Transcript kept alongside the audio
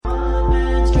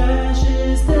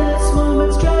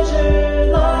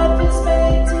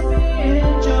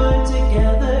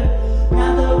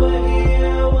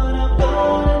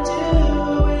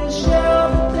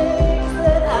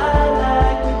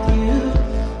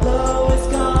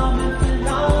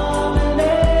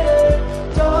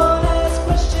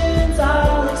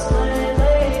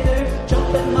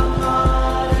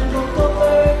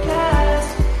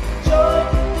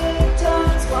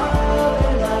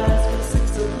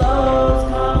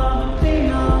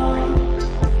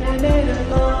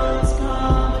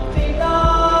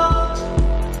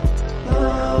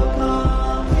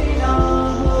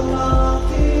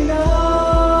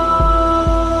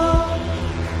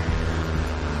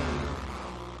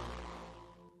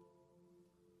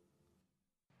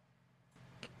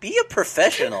Be a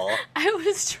professional. I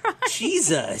was trying.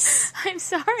 Jesus. I'm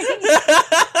sorry.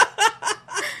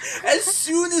 As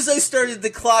soon as I started the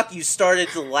clock, you started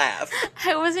to laugh.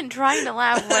 I wasn't trying to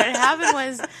laugh. What had happened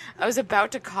was I was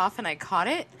about to cough and I caught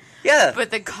it. Yeah.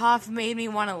 But the cough made me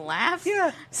want to laugh.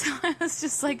 Yeah. So I was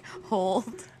just like,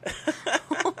 hold. You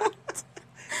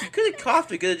could have coughed.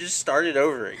 We could have just started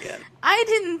over again. I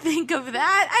didn't think of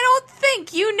that. I don't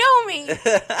think. You know me.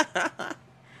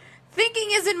 Thinking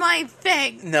isn't my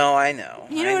thing. No, I know.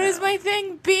 You know what is my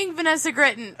thing? Being Vanessa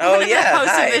Gritton. Oh, one of yeah. the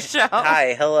hosts Hi. of this show.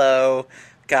 Hi. Hello.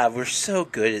 God, we're so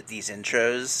good at these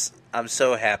intros. I'm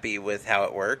so happy with how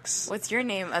it works. What's your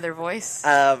name, other voice?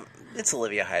 It's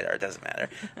Olivia Hydar. It doesn't matter.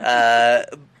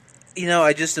 You know,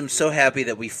 I just am so happy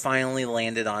that we finally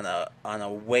landed on a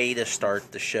way to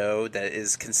start the show that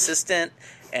is consistent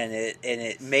and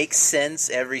it makes sense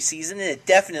every season. And it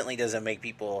definitely doesn't make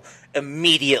people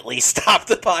immediately stop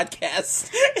the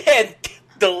podcast and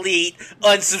delete,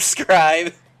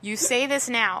 unsubscribe. You say this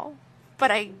now,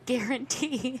 but I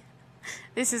guarantee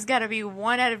this has got to be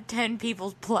 1 out of 10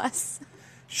 people plus.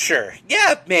 Sure.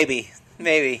 Yeah, maybe.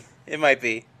 It might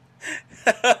be.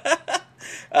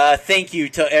 Thank you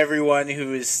to everyone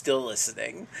who is still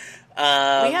listening. We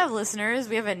have listeners.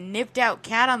 We have a nipped out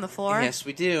cat on the floor. Yes,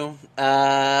 we do.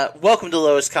 Welcome to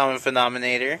Lowest Common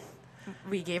Phenomenator.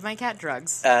 We gave my cat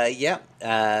drugs. Yep.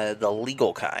 The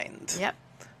legal kind. Yep.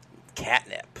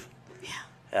 Catnip.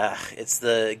 Yeah. It's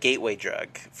the gateway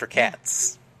drug for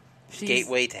cats. She's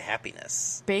Gateway to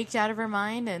happiness. baked out of her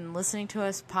mind and listening to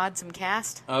us pod some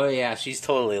cast. Oh, yeah. She's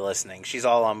totally listening. She's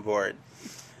all on board.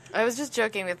 I was just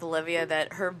joking with Olivia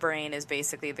that her brain is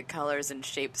basically the colors and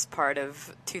shapes part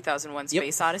of 2001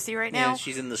 Space Odyssey right now. Yeah,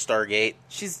 she's in the Stargate.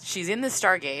 She's in the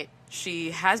Stargate.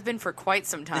 She has been for quite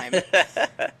some time.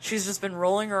 She's just been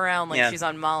rolling around like she's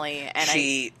on Molly. And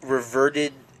she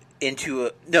reverted into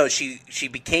a... No, she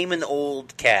became an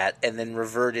old cat and then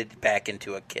reverted back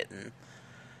into a kitten.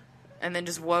 And then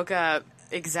just woke up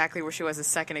exactly where she was a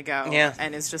second ago. Yeah.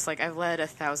 And is just like, I've led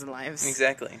 1,000 lives.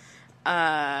 Exactly.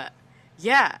 Yeah.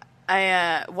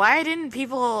 Why don't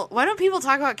people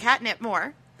talk about catnip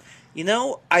more? You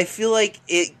know, I feel like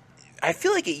it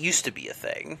used to be a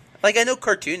thing. Like, I know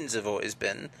cartoons have always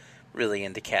been really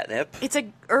into catnip. It's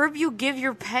a herb you give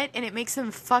your pet and it makes them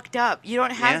fucked up. You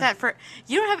don't have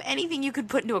you don't have anything you could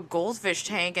put into a goldfish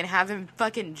tank and have him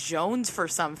fucking Jones for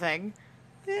something.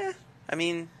 Yeah. I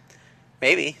mean,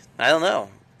 maybe. I don't know.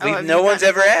 Have No you one's gotten a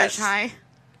ever goldfish asked. high?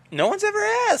 No one's ever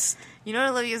asked. You know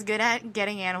what Olivia's good at?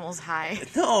 Getting animals high.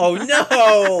 No.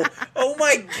 Oh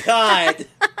my God.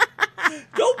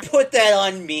 Don't put that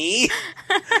on me.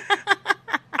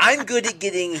 I'm good at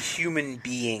getting human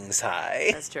beings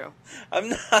high. That's true.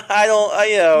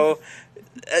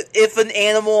 If an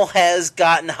animal has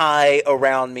gotten high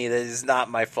around me, that is not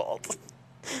my fault.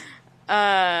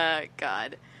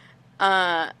 God.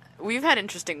 We've had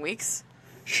interesting weeks.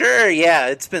 Sure, yeah.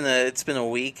 It's been a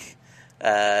week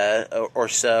or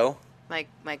so.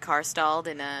 My car stalled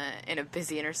in a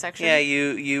busy intersection. Yeah,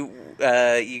 you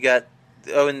got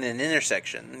in an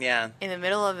intersection. Yeah. In the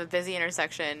middle of a busy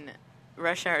intersection,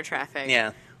 rush hour traffic.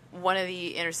 Yeah. One of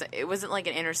the it wasn't like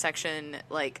an intersection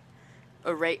like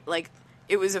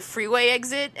it was a freeway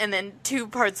exit and then two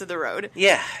parts of the road.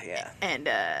 Yeah. And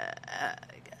I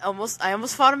almost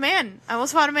fought a man.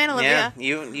 Olivia.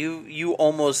 Yeah, you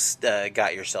almost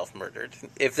got yourself murdered.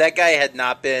 If that guy had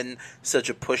not been such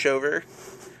a pushover,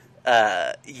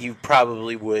 you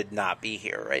probably would not be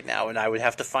here right now, and I would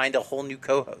have to find a whole new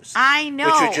co-host. I know.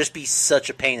 Which would just be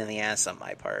such a pain in the ass on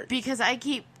my part. Because I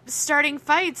keep starting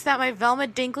fights that my Velma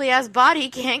Dinkley-ass body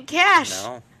can't cash.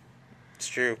 No, it's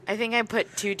true. I think I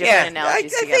put two different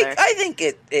analogies together. I think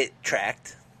it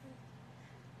tracked.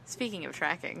 Speaking of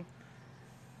tracking.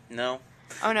 No.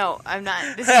 Oh, no, I'm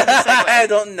not. This is the segue. I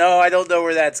don't know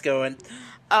where that's going.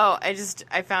 Oh,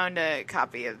 I found a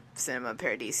copy of Cinema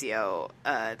Paradiso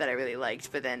that I really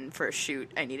liked, but then for a shoot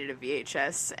I needed a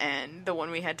VHS, and the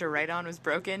one we had to write on was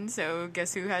broken, so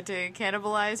guess who had to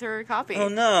cannibalize her copy? Oh,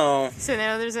 no. So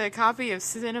now there's a copy of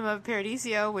Cinema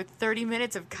Paradiso with 30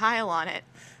 minutes of Kyle on it.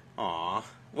 Aw.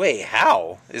 Wait,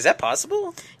 how? Is that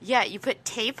possible? Yeah, you put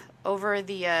tape over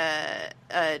the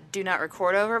do not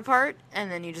record over part,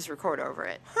 and then you just record over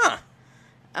it. Huh.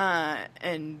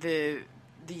 And the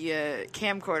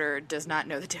camcorder does not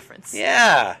know the difference.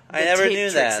 Yeah, I The never tape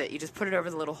knew tricks that. it. You just put it over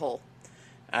the little hole.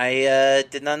 I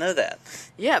did not know that.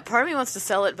 Yeah, part of me wants to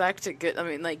sell it back to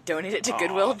donate it to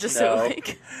Goodwill, just no. so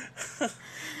like.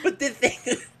 But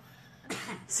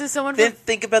So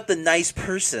think about the nice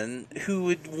person who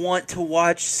would want to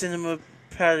watch Cinema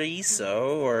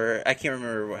Paradiso, or I can't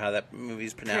remember how that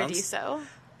movie's pronounced. Paradiso.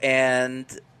 And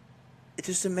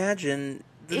just imagine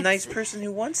the It's- nice person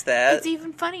who wants that. It's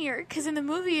even funnier because in the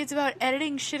movie it's about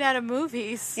editing shit out of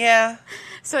movies. Yeah.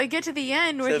 So I get to the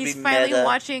end where So it'd he's be finally meta.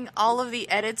 watching all of the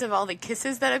edits of all the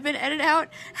kisses that have been edited out,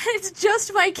 and it's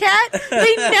just my cat.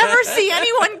 They never see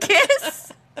anyone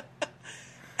kiss.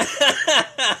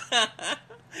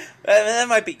 That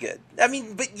might be good. I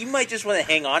mean, but you might just want to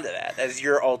hang on to that as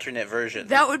your alternate version.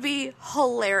 That would be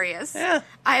hilarious. Yeah.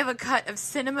 I have a cut of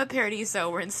Cinema Paradiso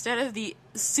where instead of the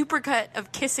supercut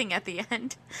of kissing at the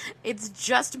end, it's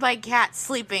just my cat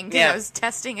sleeping because Yeah. I was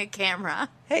testing a camera.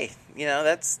 Hey,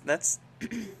 that's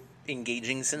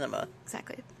engaging cinema.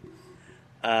 Exactly.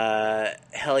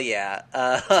 Hell yeah.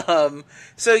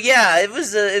 So yeah, it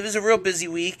was a real busy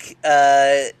week.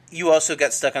 You also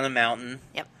got stuck on a mountain.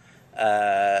 Yep.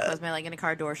 Uh, Closed my leg in a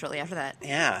car door shortly after that.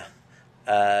 yeah.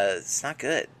 It's not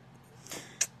good.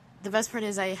 The best part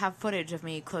is I have footage of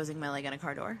me closing my leg on a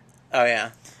car door. Oh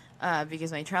yeah.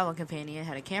 Because my travel companion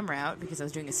had a camera out because I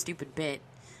was doing a stupid bit,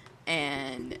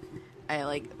 and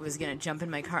I was gonna jump in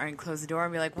my car and close the door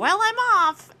and be like, "Well, I'm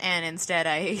off," and instead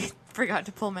I forgot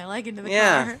to pull my leg into the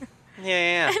car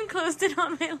Yeah. and closed it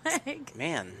on my leg.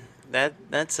 Man,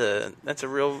 that's a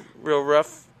real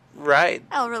rough ride.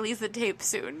 I'll release the tape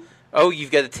soon. Oh,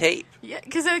 you've got a tape. Yeah,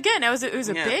 because again, it was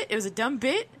a Yeah. bit. It was a dumb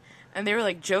bit, and they were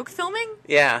like joke filming.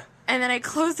 Yeah. And then I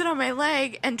closed it on my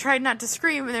leg and tried not to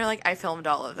scream, and they're like, "I filmed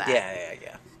all of that."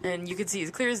 Yeah. And you could see as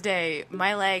clear as day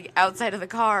my leg outside of the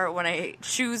car when I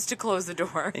choose to close the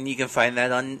door. And you can find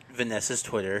that on Vanessa's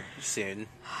Twitter soon.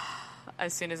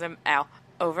 As soon as I'm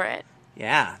over it.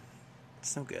 Yeah.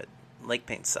 It's no good. Leg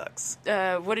pain sucks.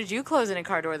 What did you close in a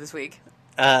car door this week?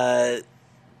 Nothing.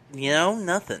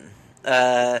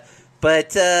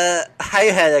 But I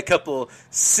had a couple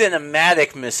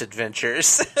cinematic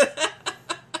misadventures.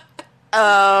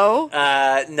 Oh.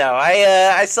 No,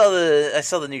 I saw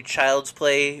the new Child's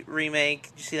Play remake.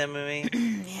 Did you see that movie?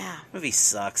 Yeah. Movie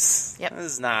sucks. Yep.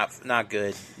 This is not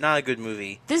good. Not a good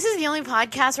movie. This is the only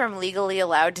podcast where I'm legally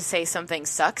allowed to say something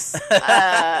sucks.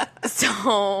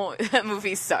 So that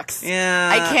movie sucks. Yeah.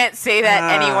 I can't say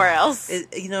that anywhere else.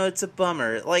 It's a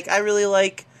bummer. Like, I really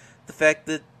like the fact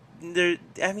that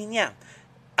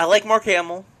I like Mark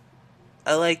Hamill.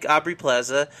 I like Aubrey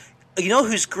Plaza. You know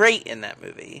who's great in that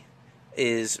movie?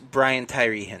 Is Brian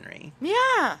Tyree Henry,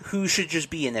 Yeah. who should just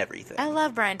be in everything. I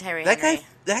love Brian Tyree that Henry.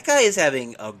 That guy is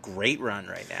having a great run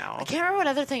right now. I can't remember what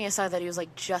other thing I saw that he was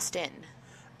just in.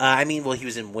 He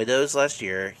was in Widows last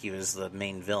year. He was the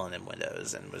main villain in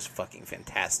Widows and was fucking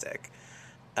fantastic.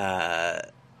 And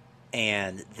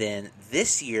then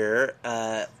this year,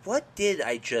 what did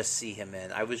I just see him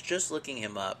in? I was just looking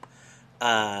him up.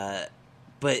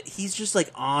 But he's just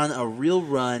on a real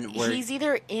run where He's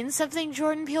either in something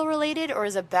Jordan Peele related or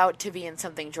is about to be in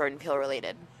something Jordan Peele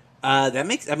related.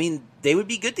 they would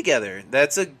be good together.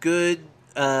 That's a good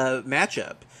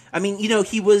matchup.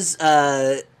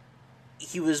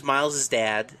 He was Miles'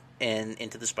 dad in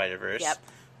Into the Spider-Verse, Yep.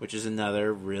 which is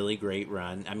another really great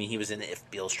run. He was in If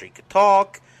Beale Street Could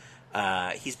Talk.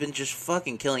 He's been just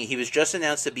fucking killing it. He was just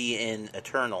announced to be in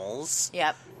Eternals.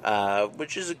 Yep.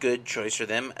 Which is a good choice for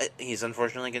them. He's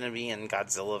unfortunately going to be in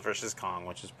Godzilla vs. Kong,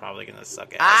 which is probably going to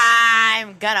suck ass.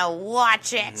 I'm gonna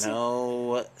watch it.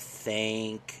 No,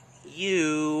 thank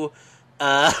you.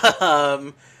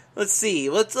 Let's see.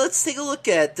 Let's take a look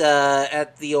at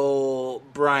the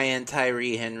old Brian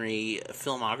Tyree Henry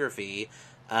filmography.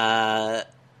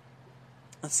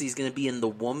 Let's see. He's going to be in The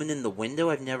Woman in the Window.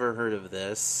 I've never heard of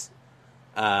this.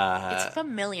 It's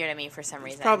familiar to me for some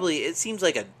reason. It seems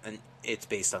like it's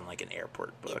based on an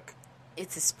airport book.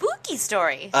 It's a spooky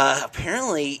story.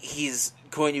 Apparently, he's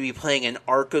going to be playing an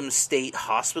Arkham State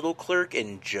hospital clerk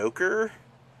in Joker.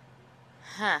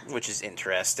 Huh. Which is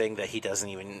interesting that he doesn't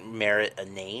even merit a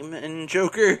name in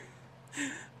Joker.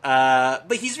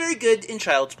 But he's very good in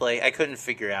Child's Play. I couldn't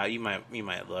figure out. You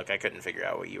might look. I couldn't figure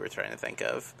out what you were trying to think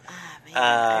of. Man,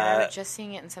 I remember just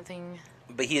seeing it in something.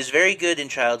 But he is very good in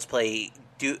Child's Play,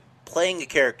 playing a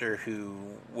character who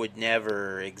would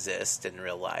never exist in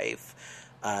real life.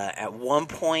 At one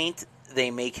point,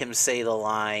 they make him say the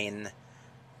line,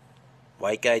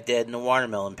 "White guy dead in a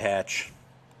watermelon patch.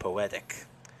 Poetic."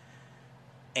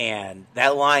 And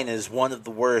that line is one of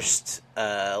the worst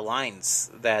lines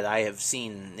that I have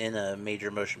seen in a major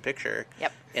motion picture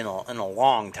Yep. in a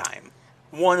long time.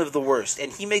 One of the worst.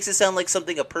 And he makes it sound like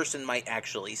something a person might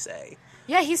actually say.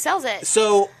 Yeah, he sells it.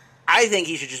 So I think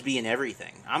he should just be in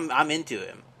everything. I'm into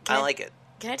him. I like it.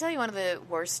 Can I tell you one of the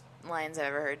worst lines I've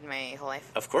ever heard in my whole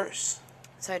life? Of course.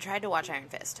 So I tried to watch Iron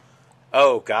Fist.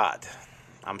 Oh, God.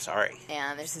 I'm sorry.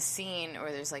 And there's a scene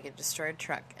where there's a destroyed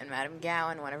truck, and Madame Gao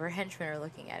and one of her henchmen are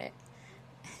looking at it.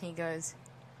 And he goes,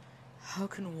 how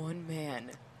can one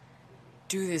man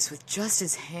do this with just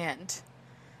his hand?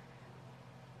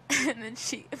 And then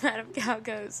Madame Cow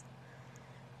goes,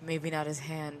 maybe not his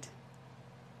hand,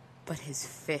 but his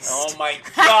fist. Oh my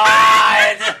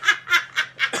god!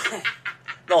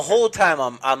 The whole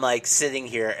time I'm like sitting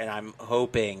here and I'm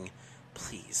hoping,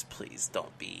 please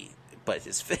don't be, but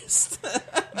his fist.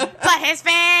 But his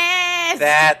fist!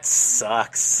 That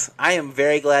sucks. I am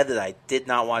very glad that I did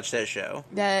not watch that show.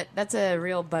 That's a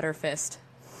real butter fist.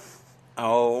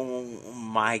 Oh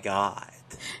my god.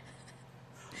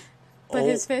 But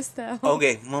his fist, though.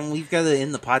 Okay, well, we've got to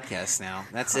end the podcast now.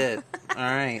 That's it. All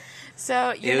right.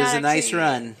 So it was a nice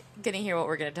run. Going to hear what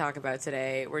we're going to talk about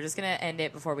today. We're just going to end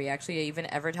it before we actually even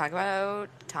ever talk about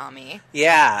Tommy.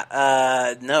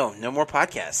 Yeah. No more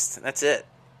podcast. That's it.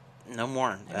 No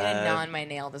more. I'm going to gnaw on my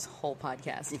nail this whole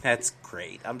podcast. That's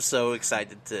great. I'm so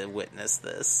excited to witness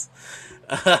this.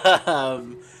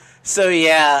 So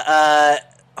yeah.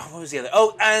 What was the other?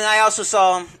 Oh, and I also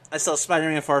saw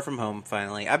Spider-Man: Far From Home.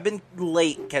 Finally, I've been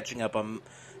late catching up on.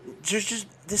 Just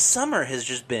this summer has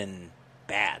just been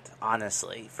bad,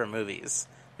 honestly, for movies.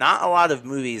 Not a lot of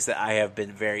movies that I have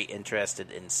been very interested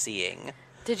in seeing.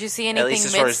 Did you see anything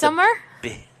Midsummer?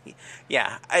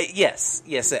 Yeah, I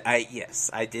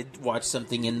did watch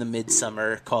something in the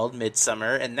Midsummer called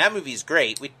Midsummer, and that movie's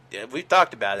great. We've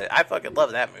talked about it. I fucking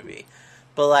love that movie,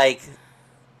 but like.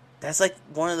 That's like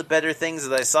one of the better things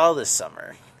that I saw this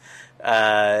summer.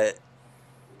 I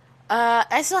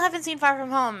still haven't seen Far From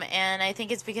Home, and I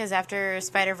think it's because after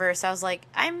Spider-Verse, I was like,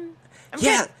 I'm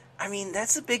yeah, good. I mean,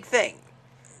 that's a big thing.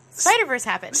 Spider-Verse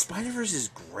happened. Spider-Verse is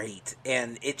great,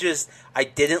 and I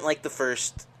didn't like the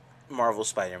first Marvel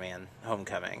Spider-Man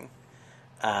Homecoming.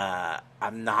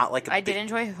 I'm not like I did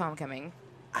enjoy Homecoming.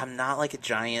 I'm not like a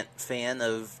giant fan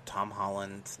of Tom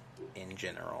Holland in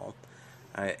general.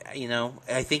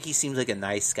 I think he seems like a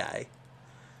nice guy.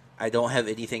 I don't have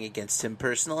anything against him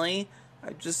personally.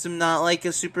 I just am not like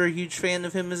a super huge fan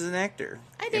of him as an actor.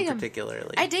 I dig him.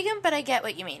 Particularly. I dig him, but I get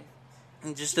what you mean.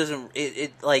 It just doesn't.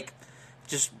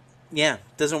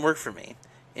 Doesn't work for me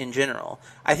in general.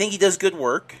 I think he does good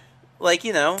work. Like,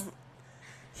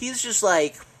 he's just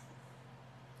like,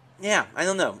 yeah, I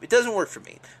don't know. It doesn't work for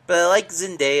me. But I like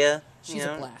Zendaya. She's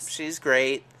a blast. She's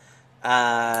great.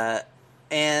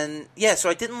 And, yeah, so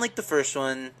I didn't like the first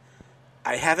one.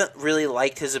 I haven't really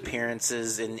liked his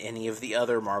appearances in any of the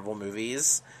other Marvel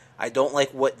movies. I don't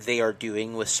like what they are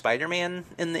doing with Spider-Man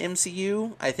in the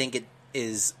MCU. I think it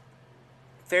is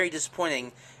very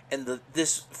disappointing. And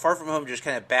this Far From Home just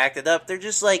kind of backed it up. They're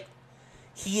just like,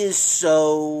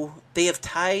 they have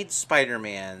tied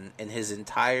Spider-Man and his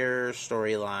entire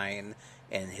storyline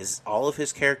and all of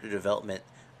his character development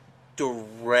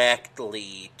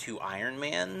directly to Iron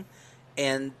Man.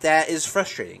 And that is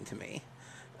frustrating to me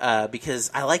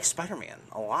because I like Spider-Man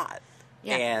a lot.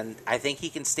 Yeah. And I think he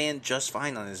can stand just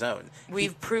fine on his own.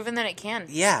 We've proven that it can.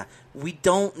 Yeah. We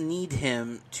don't need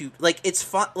him to... it's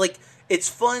fun. It's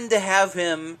fun to have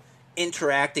him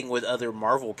interacting with other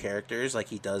Marvel characters like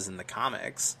he does in the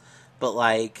comics. But,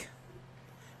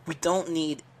 we don't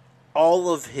need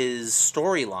all of his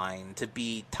storyline to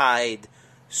be tied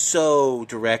so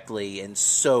directly and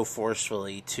so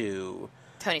forcefully to...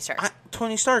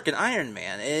 Tony Stark and Iron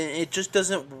Man, and it just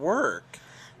doesn't work.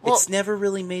 Well, it's never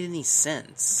really made any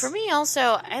sense. For me,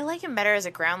 also, I like him better as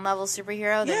a ground level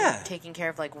superhero than taking care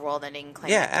of world-ending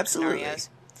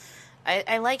scenarios.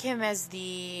 I like him as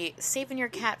the saving your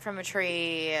cat from a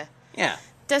tree. Yeah,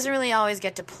 doesn't really always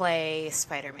get to play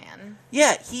Spider-Man.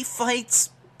 Yeah, he fights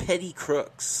petty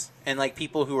crooks and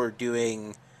people who are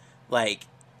doing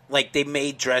they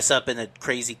may dress up in a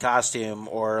crazy costume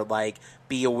or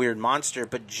be a weird monster,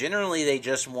 but generally they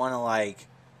just want to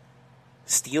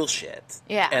steal shit.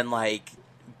 Yeah. And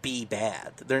be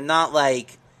bad. They're not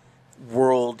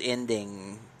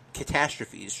world-ending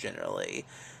catastrophes generally.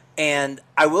 And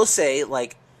I will say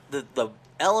the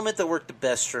element that worked the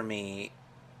best for me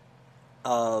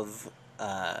of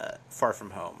Far From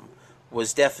Home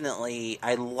was definitely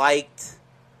I liked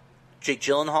Jake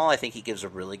Gyllenhaal. I think he gives a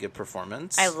really good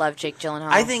performance. I love Jake Gyllenhaal.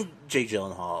 I think Jake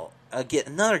Gyllenhaal, again,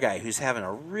 another guy who's having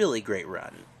a really great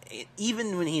run.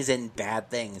 Even when he's in bad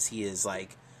things, he is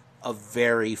a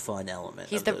very fun element.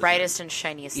 He's the brightest and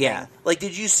shiniest thing. Yeah.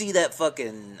 Did you see that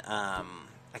fucking, I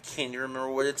can't even remember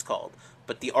what it's called,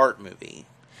 but the art movie.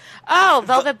 Oh,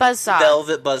 Velvet Buzzsaw.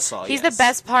 Velvet Buzzsaw, He's the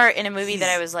best part in a movie that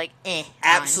I was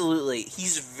Absolutely.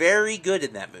 He's very good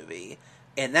in that movie.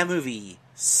 And that movie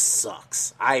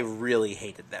sucks. I really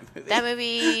hated that movie. That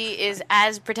movie is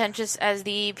as pretentious as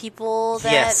the people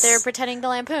that they're pretending to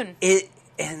lampoon.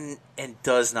 And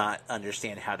does not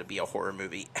understand how to be a horror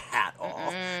movie at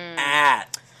all.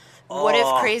 At What if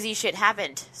crazy shit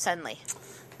happened suddenly?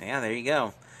 Yeah, there you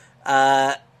go.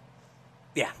 Yeah,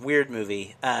 weird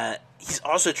movie. He's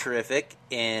also terrific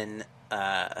in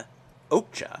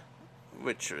Okja,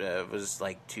 which was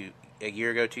like 2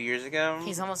 years ago.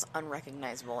 He's almost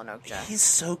unrecognizable in Okja. He's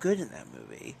so good in that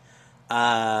movie.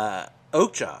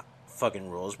 Okja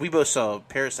fucking rules. We both saw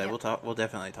Parasite. Yep. We'll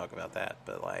definitely talk about that.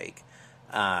 But like,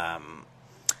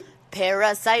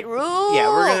 Parasite rules.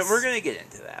 yeah, we're gonna get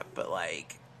into that. But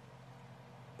like,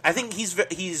 I think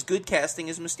he's good casting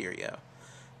as Mysterio,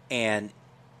 and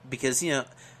because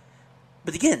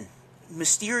but again,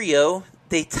 Mysterio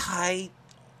they tie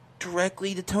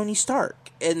directly to Tony Stark,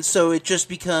 and so it just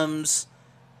becomes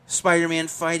Spider-Man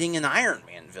fighting an Iron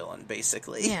Man villain,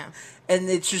 basically. Yeah. And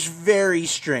it's just very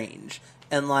strange.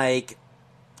 And, like,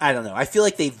 I don't know. I feel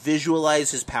like they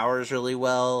visualize his powers really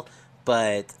well,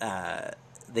 but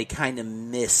they kind of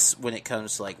miss when it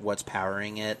comes to, like, what's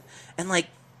powering it. And, like,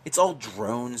 it's all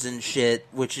drones and shit,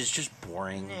 which is just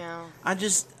boring. Yeah.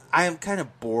 I am kind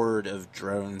of bored of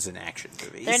drones in action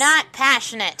movies. They're not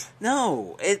passionate.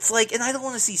 No, it's like, and I don't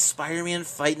want to see Spider-Man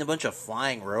fighting a bunch of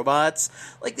flying robots.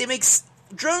 Like,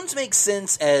 drones make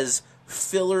sense as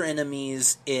filler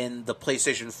enemies in the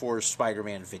PlayStation 4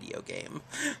 Spider-Man video game,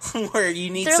 where you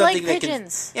need They're something like that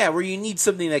pigeons. where you need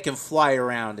something that can fly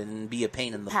around and be a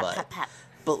pain in the Pap, butt. pap, pap.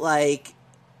 But like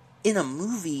in a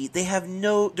movie,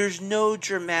 there's no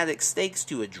dramatic stakes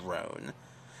to a drone.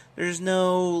 There's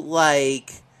no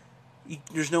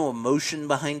there's no emotion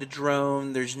behind a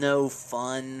drone. There's no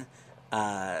fun.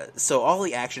 So all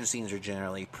the action scenes are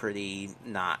generally pretty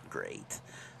not great.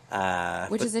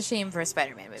 Which is a shame for a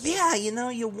Spider-Man movie. Yeah,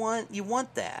 you want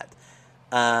that.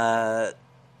 But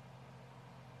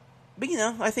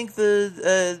I think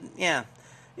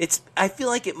I feel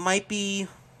like it might be.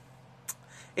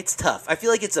 It's tough. I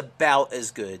feel like it's about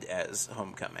as good as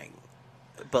Homecoming,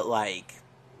 but like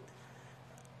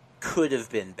could have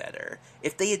been better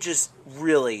if they had just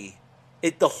really.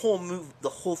 The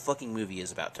whole fucking movie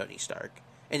is about Tony Stark,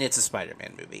 and it's a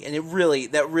Spider-Man movie, and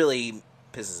that really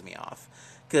pisses me off.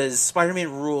 Because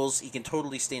Spider-Man rules, he can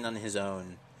totally stand on his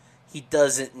own. He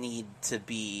doesn't need to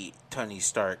be Tony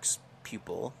Stark's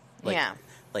pupil,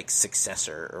 like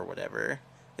successor or whatever.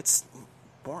 It's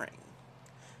boring.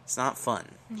 It's not fun.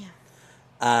 Yeah.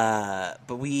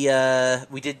 But we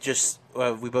did just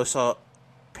we both saw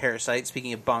Parasite.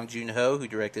 Speaking of Bong Joon-ho, who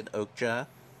directed Okja.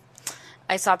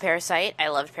 I saw Parasite. I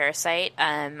loved Parasite.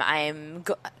 I'm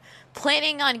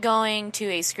planning on going to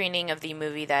a screening of the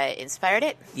movie that inspired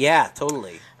it. Yeah,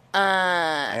 totally.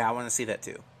 I want to see that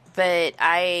too. But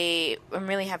I'm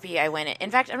really happy I went.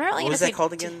 In fact, I'm not really. What was that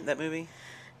called again? That movie?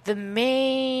 The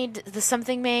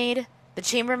Something Maid, the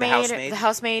Chambermaid, Housemaid? the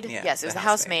Housemaid. Yeah, Yes, it was the the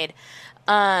Housemaid.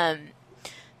 I'm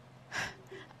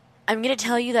going to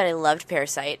tell you that I loved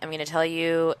Parasite. I'm going to tell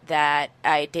you that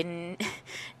I didn't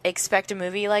expect a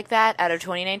movie like that out of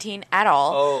 2019 at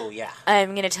all. Oh, yeah. I'm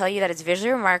going to tell you that it's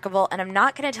visually remarkable, and I'm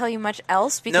not going to tell you much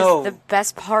else because the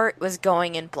best part was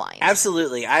going in blind.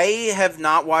 Absolutely. I have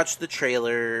not watched the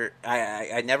trailer.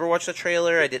 I never watched the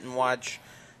trailer. I didn't watch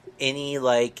any,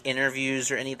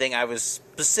 interviews or anything. I was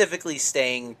specifically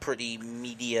staying pretty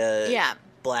media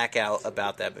blackout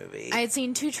about that movie. I had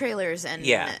seen 2 trailers, and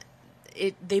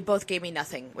they both gave me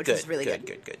nothing, which was really good.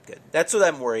 Good. That's what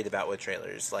I'm worried about with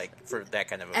trailers, for that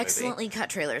kind of a movie. Excellently cut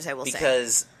trailers, I will say.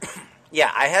 Because,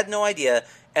 I had no idea.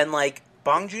 And,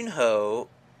 Bong Joon-ho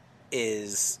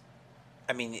is,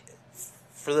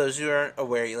 for those who aren't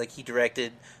aware, he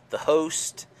directed The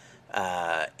Host,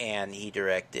 and he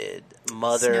directed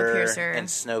Mother and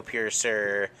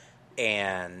Snowpiercer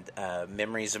and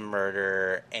Memories of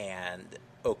Murder and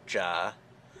Okja.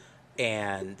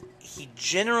 And he's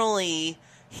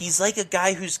like a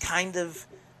guy who's kind of,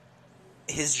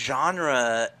 his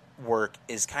genre work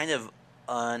is kind of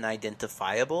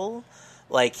unidentifiable.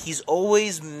 He's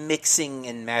always mixing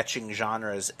and matching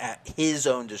genres at his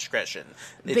own discretion.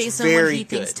 It's based on very what he good.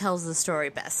 thinks tells the story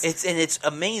best. It's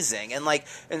amazing. And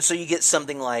so you get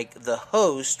something like The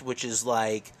Host, which is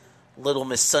like Little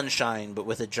Miss Sunshine, but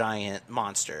with a giant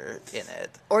monster in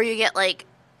it. Or you get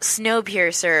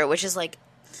Snowpiercer, which is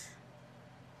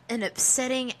an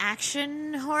upsetting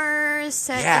action horror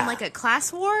set in a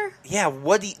class war. Yeah,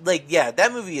 that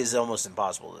movie is almost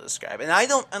impossible to describe. And I'm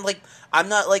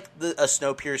not a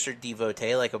Snowpiercer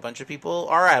devotee like a bunch of people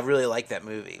are. I really like that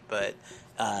movie, but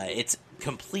it's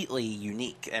completely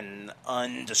unique and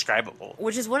undescribable.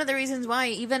 Which is one of the reasons why,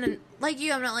 even like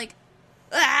you, I'm not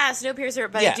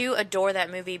Snowpiercer, but I do adore that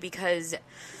movie because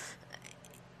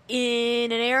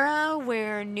in an era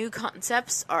where new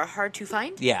concepts are hard to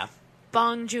find,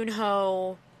 Bong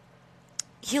Joon-ho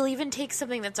he'll even take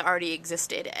something that's already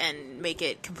existed and make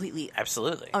it completely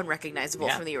Absolutely. unrecognizable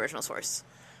Yeah. from the original source.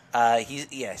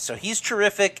 So he's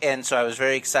terrific, and so I was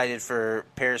very excited for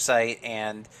Parasite,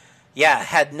 and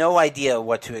had no idea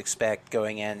what to expect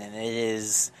going in, and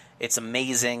it's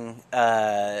amazing.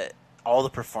 All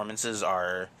the performances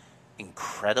are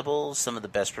incredible. Some of the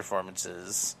best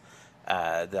performances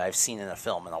that I've seen in a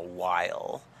film in a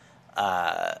while.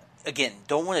 Again,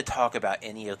 don't want to talk about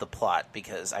any of the plot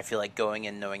because I feel like going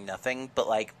in knowing nothing, but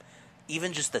like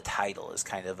even just the title is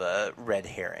kind of a red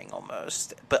herring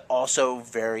almost, but also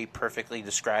very perfectly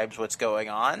describes what's going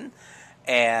on.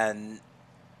 And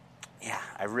yeah,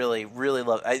 I really, really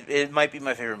love it. It might be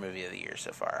my favorite movie of the year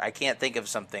so far. I can't think of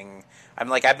something.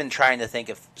 I've been trying to think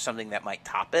of something that might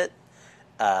top it.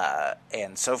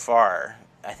 And so far,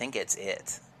 I think it's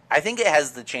it. I think it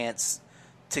has the chance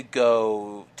to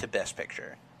go to Best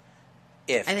Picture.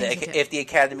 If the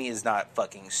Academy is not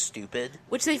fucking stupid,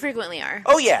 Which they frequently are.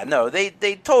 oh yeah, no, they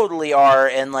totally are,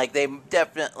 and like they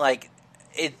definitely like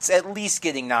it's at least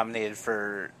getting nominated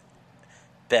for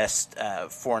Best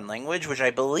Foreign Language, which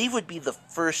I believe would be the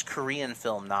first Korean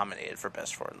film nominated for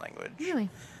Best Foreign Language. Really?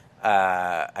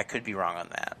 I could be wrong on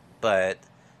that, but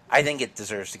I think it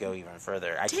deserves to go even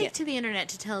further. Take to the internet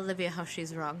to tell Olivia how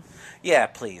she's wrong. Yeah,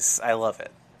 please. I love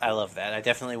it. I love that. I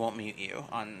definitely won't mute you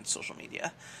on social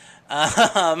media.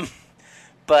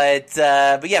 But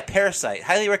yeah, Parasite.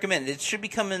 Highly recommend. It should be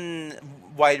coming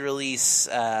wide release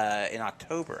in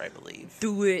October, I believe.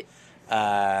 Do it.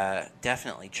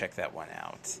 Definitely check that one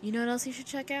out. You know what else you should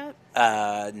check out?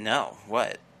 No.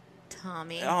 What?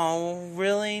 Tommy. Oh,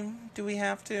 really? Do we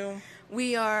have to?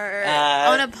 We are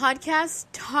on a podcast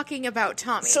talking about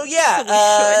Tommy. So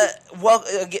yeah,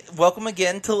 welcome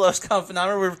again to Los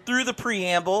Confinado. We're through the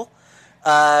preamble.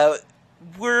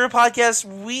 We're a podcast.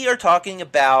 We are talking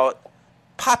about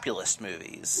populist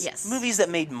movies. Yes. Movies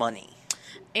that made money.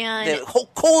 And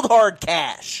Cold hard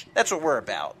cash. That's what we're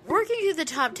about. working through the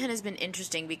top 10 has been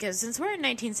interesting because since we're in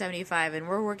 1975 and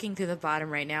we're working through the bottom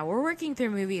right now, we're working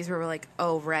through movies where we're like,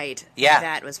 oh, right, Yeah.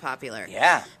 that was popular.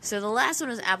 Yeah. So the last one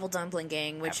was Apple Dumpling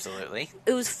Gang, which Absolutely.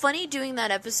 it was funny doing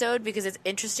that episode because it's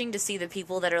interesting to see the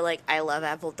people that are like, I love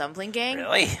Apple Dumpling Gang.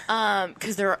 Really?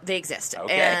 Because they exist.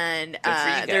 Okay. And Good for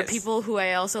you there are guys. people who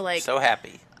I also like. So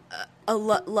happy.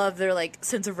 Love their like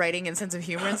sense of writing and sense of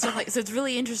humor and stuff like. So it's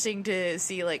really interesting to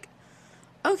see like,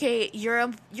 okay,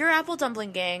 your Apple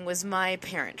Dumpling Gang was my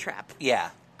Parent Trap. Yeah.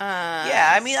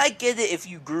 Yeah, I mean, I get it if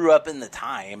you grew up in the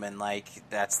time and like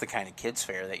that's the kind of kids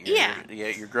fare that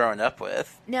you're growing up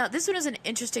with. Now this one is an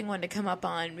interesting one to come up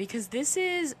on because this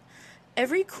is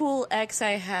every cool ex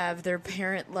I have. Their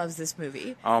parent loves this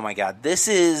movie. Oh my god, this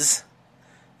is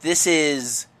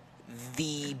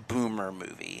the boomer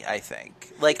movie, I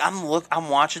think. Like I'm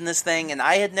watching this thing and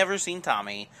I had never seen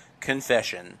Tommy.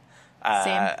 Confession.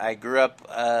 Same. I grew up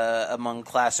among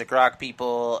classic rock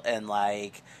people and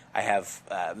like I have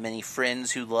many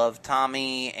friends who love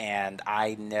Tommy and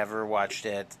I never watched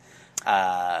it.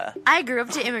 I grew up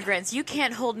to immigrants. You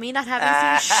can't hold me not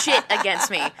having seen shit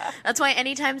against me. That's why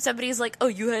anytime somebody's like, oh,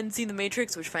 you hadn't seen The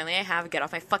Matrix, which finally I have, get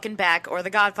off my fucking back, or The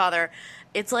Godfather,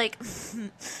 it's like,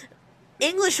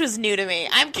 English was new to me.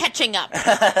 I'm catching up.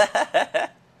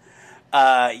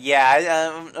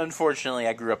 Unfortunately,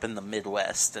 I grew up in the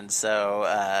Midwest, and so,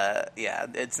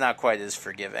 it's not quite as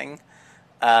forgiving.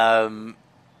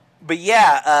 But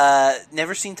yeah,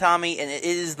 never seen Tommy, and it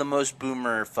is the most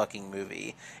boomer fucking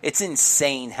movie. It's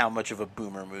insane how much of a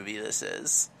boomer movie this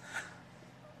is.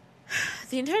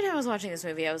 The entire time I was watching this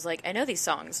movie, I was like, I know these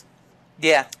songs.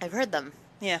 Yeah. I've heard them.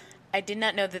 Yeah. I did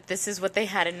not know that this is what they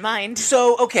had in mind.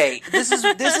 So, okay, this is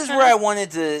where I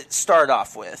wanted to start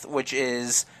off with, which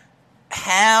is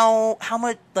how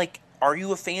much, like, are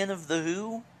you a fan of The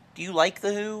Who? Do you like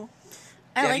The Who?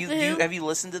 I like The Who. Have you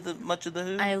listened to much of The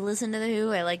Who? I listen to The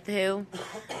Who. I like The Who.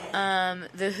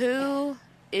 The Who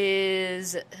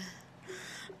is...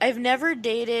 I've never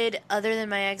dated, other than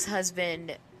my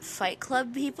ex-husband, Fight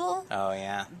Club people. Oh,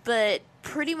 yeah. But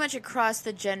pretty much across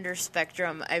the gender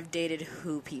spectrum, I've dated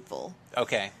Who people.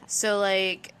 Okay. So,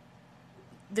 like,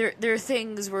 their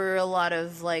things were a lot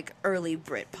of, like, early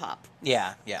Brit pop.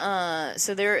 Yeah, yeah.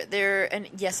 So they're... And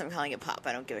yes, I'm calling it pop.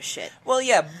 I don't give a shit. Well,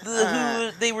 yeah,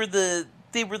 The Who, they were the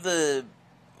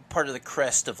part of the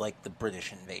crest of, like, the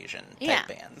British invasion type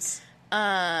bands.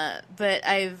 But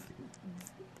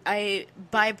I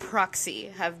by proxy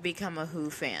have become a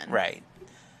Who fan. Right.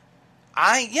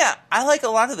 I like a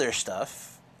lot of their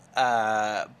stuff,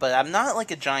 but I'm not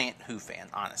like a giant Who fan,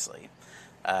 honestly.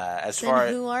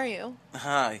 Who are you?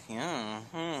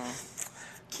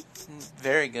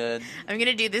 Very good. I'm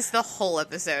gonna do this the whole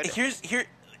episode.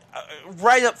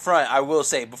 right up front, I will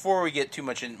say, before we get too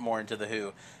much more into The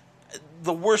Who,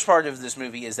 the worst part of this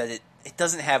movie is that it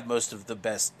doesn't have most of the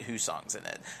best Who songs in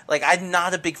it. Like, I'm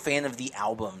not a big fan of the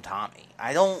album Tommy.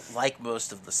 I don't like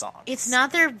most of the songs. It's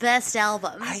not their best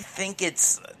album. I think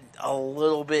it's a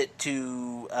little bit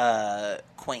too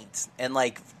quaint and,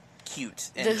 like,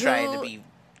 cute and trying to be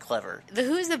clever. The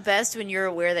Who is the best when you're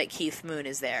aware that Keith Moon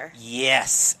is there.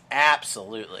 Yes,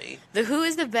 absolutely. The Who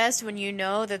is the best when you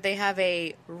know that they have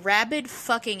a rabid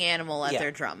fucking animal at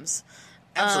their drums.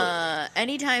 Absolutely.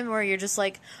 Anytime where you're just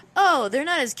like, oh, they're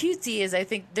not as cutesy as I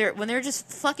think when they're just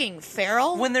fucking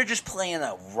feral. When they're just playing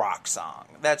a rock song,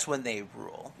 that's when they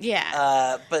rule.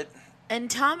 Yeah. And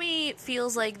Tommy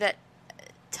feels like that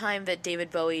time that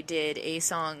David Bowie did a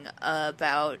song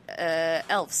about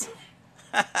elves.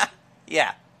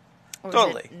 Yeah. Or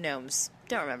totally. Gnomes.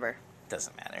 Don't remember.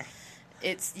 Doesn't matter.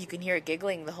 You can hear it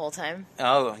giggling the whole time.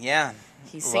 Oh, yeah.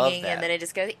 He's singing, and then it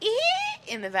just goes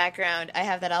in the background. I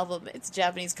have that album. It's a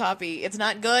Japanese copy. It's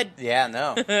not good. Yeah,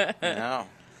 no. No.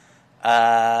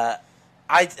 I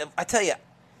tell you,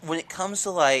 when it comes to,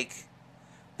 like,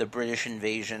 the British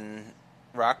invasion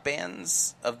rock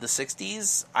bands of the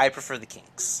 60s, I prefer the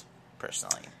Kinks,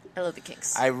 personally. I love the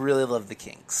Kinks. I really love the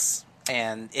Kinks.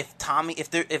 And if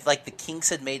the Kinks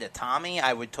had made a Tommy,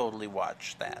 I would totally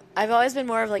watch that. I've always been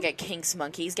more of like a Kinks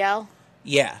Monkeys gal.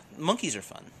 Yeah, monkeys are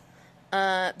fun.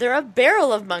 They're a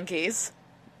barrel of monkeys.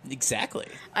 Exactly.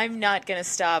 I'm not gonna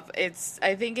stop.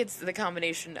 I think it's the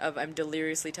combination of I'm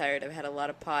deliriously tired, I've had a lot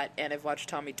of pot, and I've watched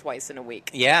Tommy twice in a week.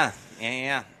 Yeah.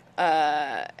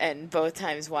 And both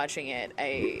times watching it,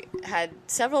 I had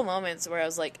several moments where I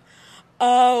was like,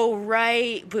 oh,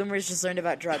 right, boomers just learned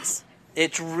about drugs.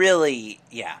 It's really,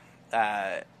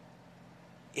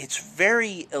 it's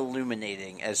very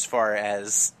illuminating as far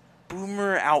as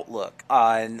boomer outlook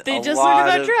on they just learned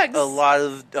about drugs. A lot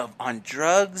of on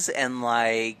drugs and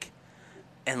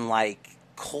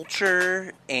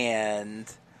culture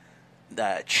and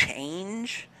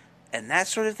change and that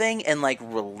sort of thing and like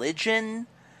religion.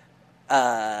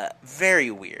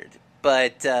 Very weird,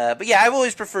 but yeah, I've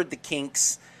always preferred the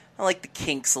Kinks. I like the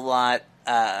Kinks a lot.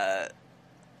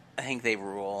 I think they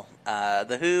rule.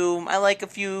 The Who, I like a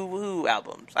few Who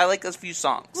albums. I like a few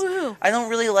songs. Woo-hoo. I don't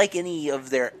really like any of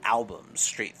their albums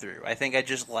straight through. I think I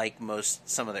just like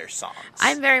some of their songs.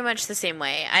 I'm very much the same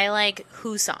way. I like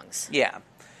Who songs. Yeah.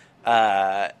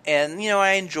 And,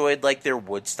 I enjoyed, like, their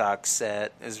Woodstock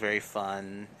set. It was very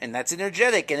fun. And that's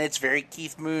energetic, and it's very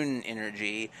Keith Moon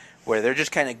energy, where they're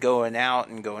just kind of going out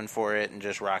and going for it and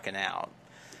just rocking out.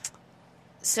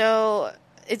 So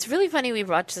it's really funny we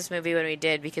watched this movie when we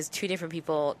did because two different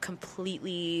people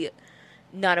completely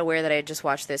not aware that I had just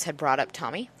watched this had brought up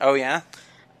Tommy. Oh, yeah?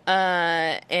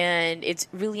 And it's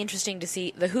really interesting to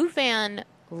see. The Who fan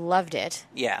loved it.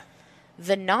 Yeah.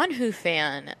 The non-Who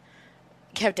fan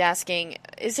kept asking,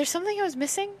 is there something I was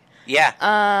missing? Yeah.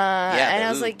 And I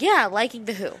was like, yeah, liking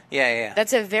The Who. Yeah.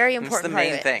 That's a very important part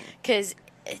of it. That's the main thing. Because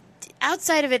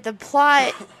outside of it, the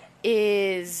plot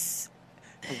is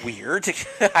weird,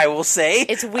 I will say.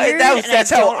 It's weird, that's and I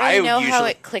how don't really know usually, how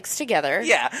it clicks together.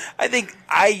 Yeah, I think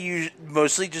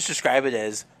mostly just describe it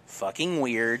as fucking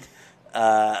weird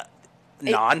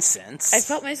nonsense. I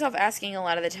felt myself asking a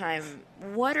lot of the time,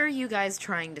 what are you guys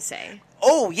trying to say?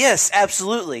 Oh, yes,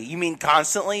 absolutely. You mean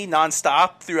constantly,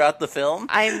 nonstop throughout the film?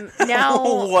 I'm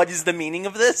now... What is the meaning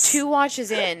of this? 2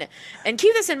 watches in. And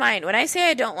keep this in mind. When I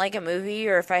say I don't like a movie,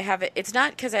 or if I have it... It's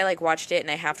not because I, watched it and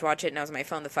I have to watch it and I was on my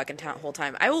phone the fucking whole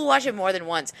time. I will watch it more than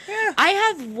once. Yeah. I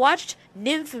have watched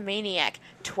Nymphomaniac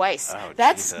twice. Oh,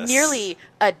 That's Jesus. nearly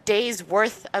a day's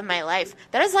worth of my life.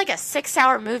 That is like a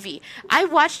 6-hour movie. I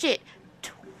watched it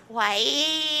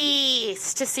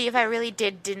twice to see if I really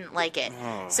didn't like it.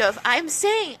 Oh. So if I'm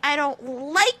saying I don't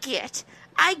like it,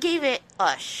 I gave it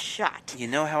a shot. You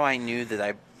know how I knew that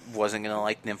I wasn't going to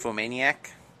like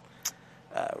Nymphomaniac?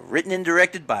 Written and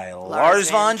directed by Lars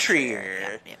von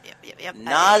Trier. Yep.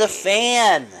 Not a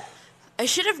fan. I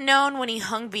should have known when he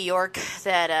hung Bjork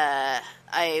that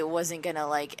I wasn't going to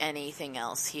like anything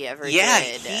else he ever did. Yeah,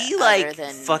 he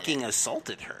fucking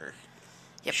assaulted her.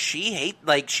 Yep.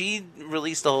 She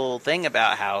released the whole thing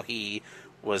about how he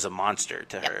was a monster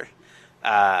to her.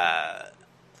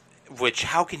 Which,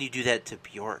 how can you do that to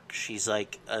Bjork? She's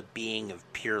like a being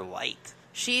of pure light.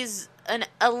 She's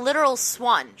a literal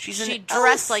swan. She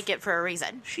dressed like it for a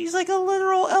reason. She's like a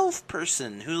literal elf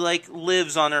person who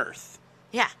lives on Earth.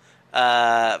 Yeah.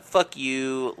 Fuck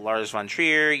you, Lars von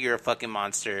Trier. You're a fucking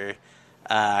monster.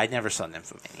 I never saw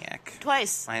Nymphomaniac.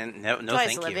 Twice. No, Twice,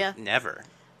 thank Olivia. you. Never.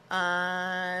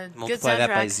 Good Multiply soundtrack. that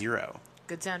by 0.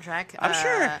 Good soundtrack. I'm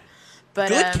sure. But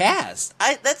good cast.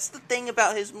 That's the thing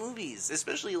about his movies,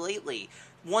 especially lately.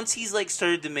 Once he's like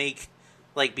started to make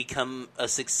become a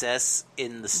success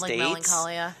in the States. Like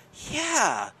Melancholia.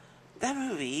 Yeah. That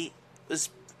movie was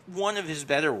one of his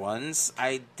better ones.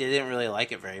 I didn't really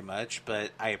like it very much,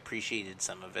 but I appreciated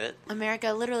some of it.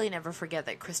 America, literally never forget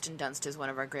that Kristen Dunst is one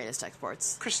of our greatest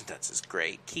exports. Kristen Dunst is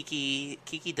great. Kiki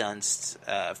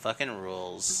Dunst fucking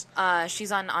rules.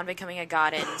 She's on Becoming a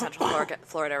God in Central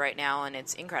Florida right now, and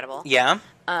it's incredible. Yeah.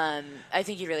 I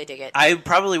think you'd really dig it. I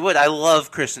probably would. I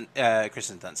love Kristen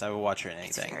Dunst. I would watch her in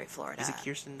anything. It's very Florida. Is it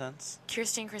Kirsten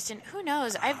Dunst? Kristen. Who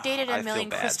knows? I've dated a million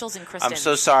Crystals and Kristens. I'm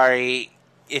so sorry.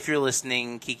 If you're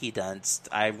listening, Kiki Dunst,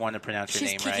 I want to pronounce your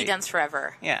name She's right. Kiki Dunst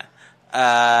forever. Yeah.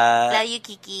 Love you,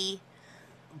 Kiki.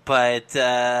 But,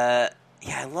 yeah,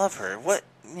 I love her. What,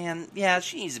 man, yeah,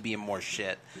 she needs to be in more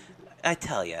shit. I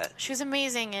tell ya. She was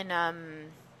amazing in,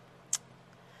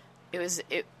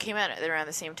 it came out around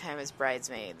the same time as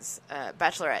Bridesmaids,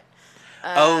 Bachelorette.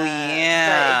 Oh,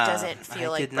 yeah. But it doesn't feel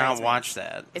like I did not Bridesmaids. watch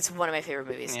that. It's one of my favorite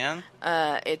movies. Yeah?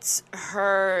 It's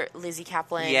her, Lizzie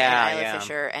Kaplan, and Isla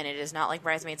Fisher, and it is not like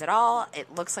Bridesmaids at all.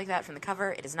 It looks like that from the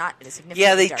cover. It is not. It is significantly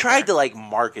Yeah, they darker. tried to,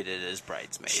 market it as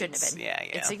Bridesmaids. Shouldn't have been. Yeah.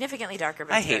 It's significantly darker,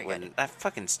 but I it's hate very good.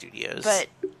 fucking studios. But,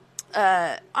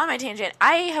 on my tangent,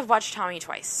 I have watched Tommy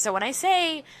twice. So when I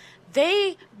say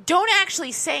they don't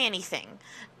actually say anything,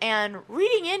 and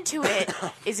reading into it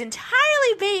is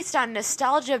entirely based on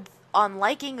nostalgia on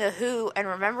liking The Who and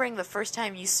remembering the first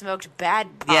time you smoked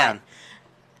bad pot. Yeah.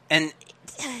 And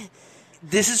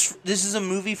this is a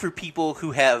movie for people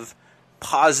who have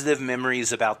positive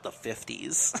memories about the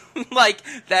 50s.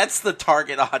 That's the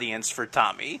target audience for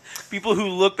Tommy. People who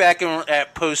look back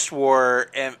at post-war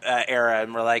era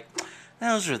and were like,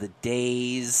 those were the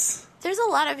days. There's a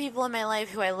lot of people in my life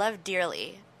who I love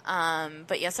dearly.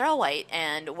 But yes, they're all white,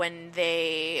 and when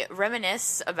they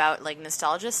reminisce about,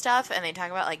 nostalgia stuff, and they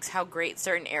talk about, how great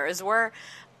certain eras were,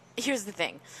 here's the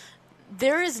thing.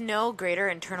 There is no greater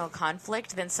internal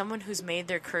conflict than someone who's made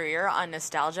their career on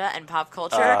nostalgia and pop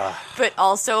culture, but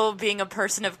also being a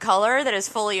person of color that is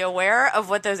fully aware of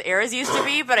what those eras used to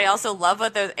be, but I also love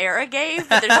what those era gave,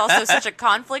 but there's also such a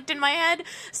conflict in my head.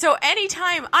 So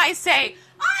anytime I say,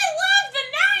 I love the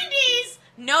 90s,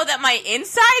 know that my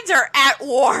insides are at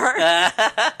war.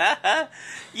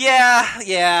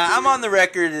 Yeah. I'm on the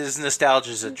record as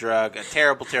nostalgia's a drug, a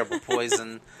terrible, terrible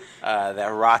poison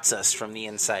that rots us from the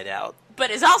inside out.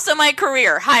 But it's also my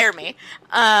career. Hire me.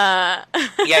 Yeah,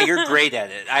 you're great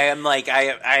at it. I am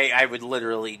I would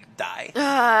literally die.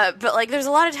 But there's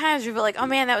a lot of times where people are like, oh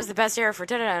man, that was the best era for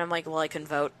da-da-da. And I'm like, well, I couldn't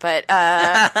vote. But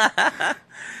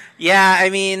yeah, I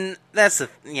mean, that's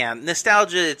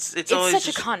nostalgia. It's always such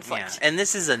just a conflict. Yeah. And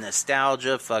this is a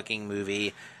nostalgia fucking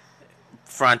movie,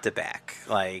 front to back.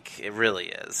 It really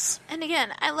is. And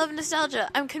again, I love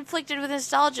nostalgia. I'm conflicted with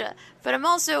nostalgia, but I'm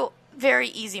also very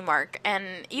easy mark. And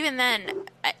even then,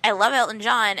 I love Elton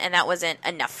John, and that wasn't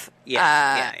enough.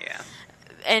 Yeah.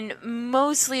 And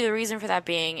mostly the reason for that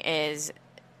being is,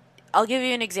 I'll give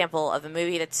you an example of a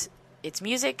movie it's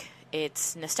music,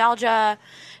 it's nostalgia,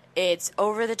 it's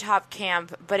over-the-top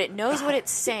camp, but it knows what it's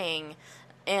saying,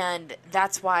 and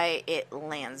that's why it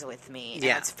lands with me. And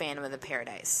it's Phantom of the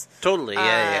Paradise. Totally,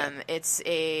 yeah. It's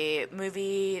a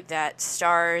movie that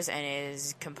stars and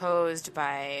is composed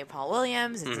by Paul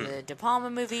Williams. It's a De Palma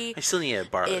movie. I still need to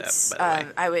borrow that,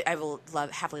 by the way. I will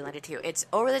happily lend it to you. It's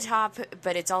over-the-top,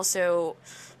 but it's also...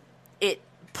 It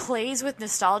plays with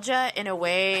nostalgia in a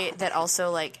way that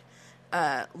also,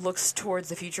 looks towards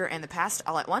the future and the past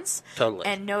all at once. Totally.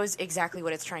 And knows exactly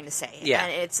what it's trying to say. Yeah.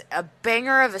 And it's a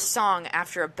banger of a song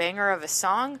after a banger of a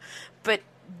song, but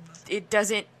it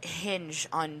doesn't hinge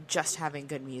on just having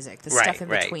good music. The stuff in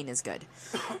between is good.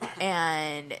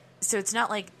 And so it's not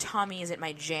like Tommy isn't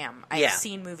my jam. I've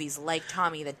seen movies like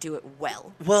Tommy that do it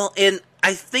well. Well, and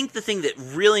I think the thing that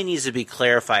really needs to be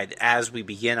clarified as we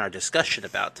begin our discussion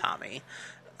about Tommy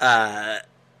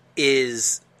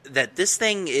is that this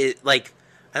thing is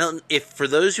if for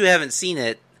those who haven't seen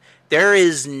it, there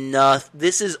is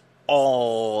this is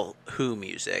all Who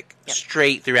music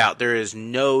straight throughout. There is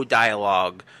no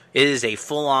dialogue. It is a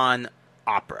full-on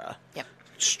opera. Yep.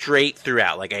 Straight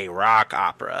throughout, like a rock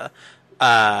opera.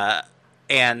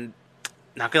 And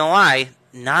not gonna lie,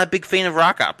 not a big fan of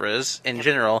rock operas in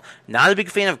general. Not a big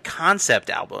fan of concept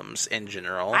albums in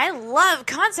general. I love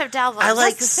concept albums. I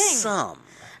like That's the thing. some.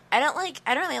 I don't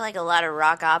really like a lot of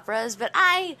rock operas, but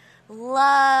I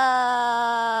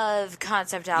love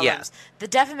concept albums. Yeah. The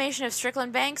Defamation of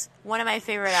Strickland Banks, one of my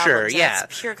favorite albums. Yeah.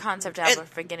 It's pure concept album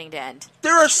from beginning to end.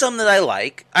 There are some that I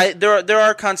like. There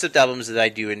are concept albums that I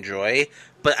do enjoy,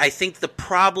 but I think the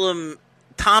problem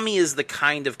Tommy is the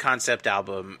kind of concept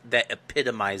album that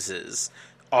epitomizes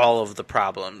all of the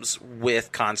problems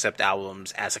with concept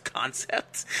albums as a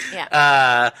concept.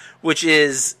 Yeah. Which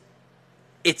is,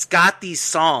 it's got these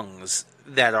songs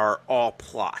that are all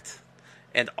plot.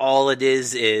 And all it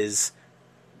is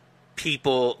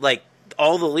people, like,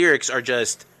 all the lyrics are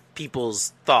just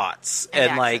people's thoughts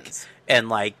and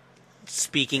like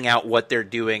speaking out what they're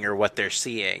doing or what they're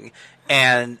seeing.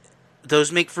 And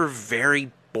those make for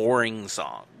very boring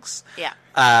songs. Yeah.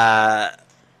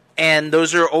 And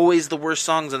those are always the worst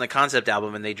songs on the concept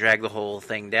album, and they drag the whole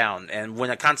thing down. And when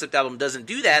a concept album doesn't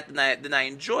do that, then I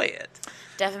enjoy it.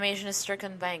 Defamation of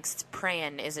Strickland Banks'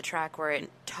 Prayin' is a track where it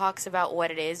talks about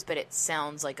what it is, but it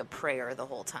sounds like a prayer the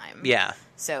whole time. Yeah.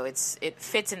 So it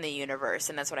fits in the universe,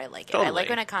 and that's what I like. Totally. I like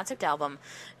when a concept album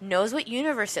knows what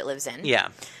universe it lives in. Yeah.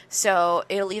 So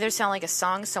it'll either sound like a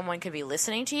song someone could be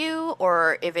listening to you,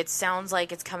 or if it sounds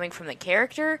like it's coming from the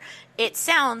character, it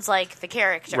sounds like the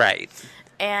character. Right.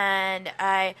 And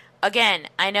I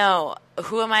know,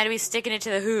 who am I to be sticking it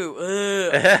to the Who?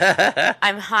 Ugh.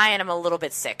 I'm high and I'm a little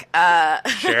bit sick.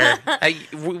 Sure.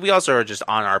 We also are just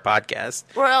on our podcast.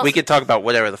 Also, we can talk about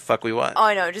whatever the fuck we want. Oh,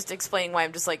 I know. Just explaining why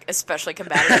I'm just, like, especially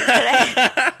combative today.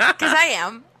 Because I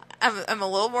am. I'm a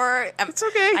little more... It's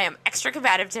okay. I am extra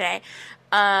combative today.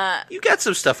 You got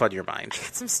some stuff on your mind.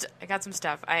 I got some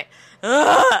stuff.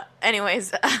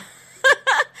 Anyways...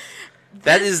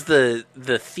 That is the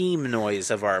theme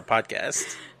noise of our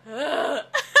podcast.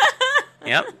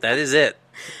 Yep, that is it.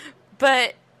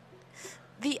 But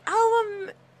the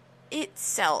album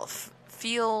itself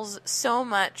feels so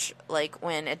much like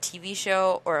when a TV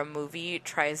show or a movie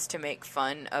tries to make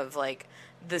fun of, like,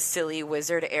 the silly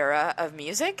wizard era of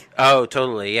music. Oh,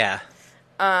 totally, yeah.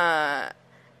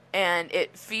 And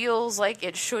it feels like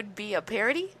it should be a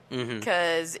parody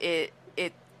because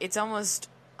it's almost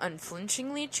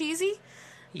unflinchingly cheesy.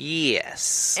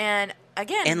 Yes. And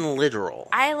again, and literal.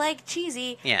 I like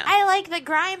cheesy. Yeah. I like the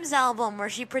Grimes album where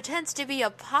she pretends to be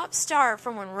a pop star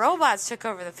from when robots took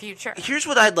over the future. Here's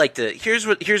where I'd like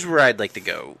to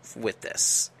go with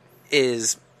this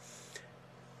is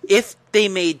if they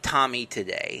made Tommy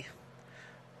today,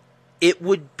 it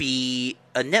would be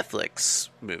a Netflix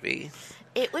movie.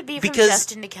 It would be from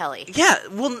Justin to Kelly. Yeah,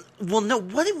 well, no,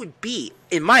 what it would be,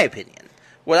 in my opinion,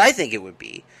 what I think it would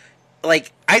be,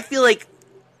 like, I feel like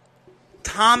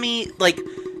Tommy, like,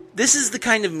 this is the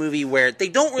kind of movie where they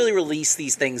don't really release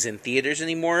these things in theaters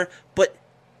anymore, but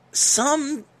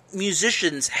some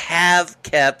musicians have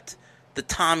kept the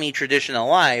Tommy tradition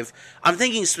alive. I'm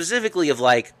thinking specifically of,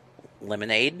 like,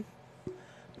 Lemonade.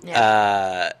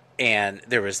 Yeah. And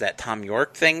there was that Tom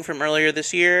York thing from earlier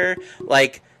this year.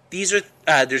 Like, these are,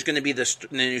 there's going to be the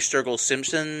new Sturgill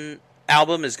Simpson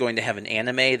album is going to have an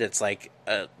anime that's, like,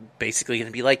 basically going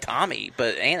to be like Tommy,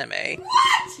 but anime.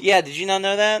 What? Yeah, did you not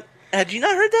know that? Had you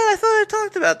not heard that? I thought I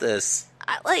talked about this.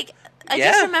 I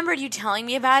just remembered you telling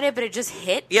me about it, but it just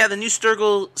hit. Yeah, the new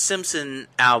Sturgill Simpson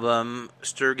album,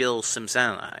 Sturgill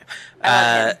Simpson.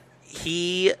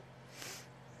 He,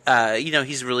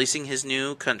 he's releasing his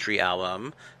new country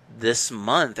album this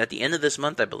month, at the end of this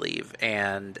month, I believe,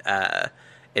 and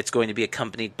it's going to be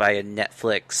accompanied by a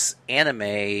Netflix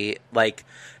anime, what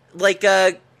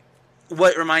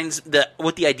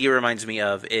the idea reminds me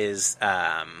of is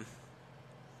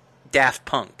Daft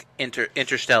Punk,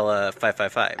 Interstellar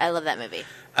 555. I love that movie.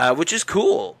 Which is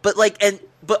cool. But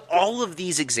all of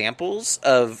these examples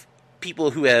of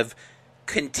people who have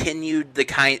continued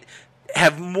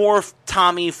have morphed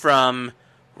Tommy from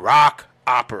rock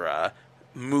opera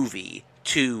movie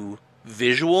to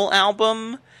visual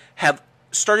album, have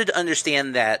started to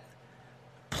understand that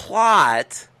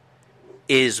plot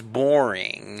is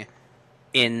boring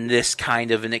in this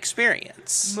kind of an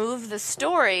experience. Move the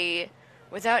story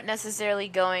without necessarily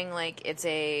going like it's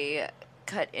a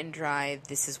cut and dry,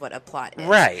 this is what a plot is.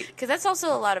 Right. Because that's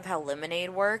also a lot of how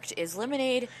Lemonade worked, is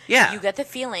Lemonade, yeah, you get the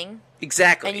feeling.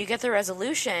 Exactly. And you get the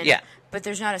resolution. Yeah. But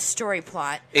there's not a story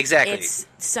plot. Exactly. It's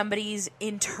somebody's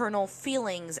internal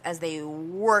feelings as they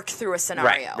work through a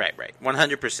scenario. Right.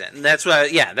 100%. And that's why,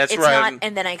 that's it's where not,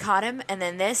 and then I caught him, and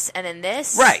then this, and then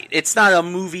this. Right. It's not a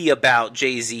movie about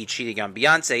Jay-Z cheating on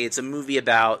Beyonce. It's a movie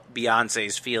about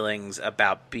Beyonce's feelings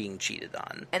about being cheated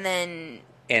on.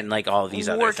 And like all of these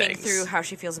other things. Working through how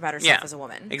she feels about herself as a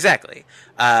woman. Exactly.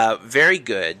 Very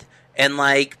good. And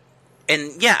I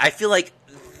feel like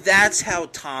that's how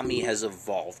Tommy has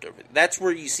evolved over. That's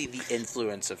where you see the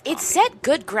influence of Tommy. It set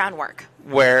good groundwork.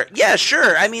 Where, yeah,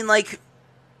 sure. I mean, but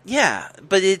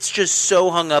it's just so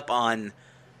hung up on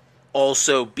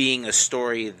also being a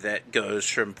story that goes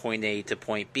from point A to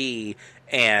point B.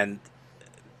 And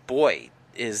boy,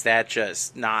 is that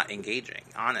just not engaging,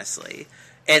 honestly.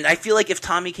 And I feel like if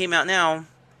Tommy came out now,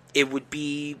 it would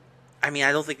be... I mean,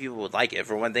 I don't think people would like it,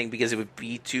 for one thing, because it would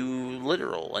be too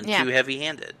literal and too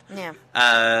heavy-handed. Yeah.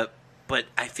 But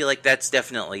I feel like that's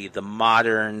definitely the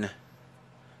modern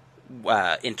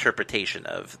interpretation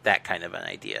of that kind of an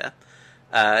idea.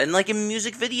 And like in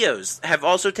music videos have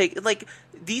also taken... Like,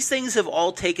 these things have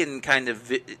all taken kind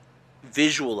of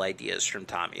visual ideas from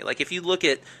Tommy. Like, if you look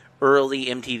at early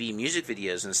MTV music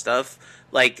videos and stuff,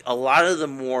 like, a lot of the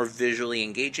more visually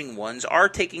engaging ones are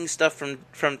taking stuff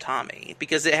from Tommy,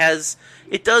 because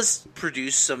it does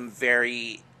produce some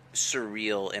very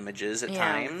surreal images at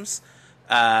times.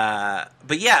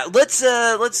 But yeah, let's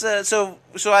so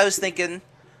I was thinking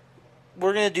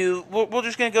we're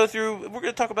just gonna go through, we're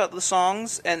gonna talk about the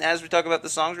songs, and as we talk about the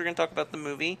songs, we're gonna talk about the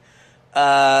movie.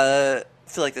 I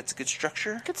feel like that's a good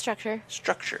structure. Good structure.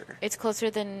 It's closer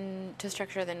to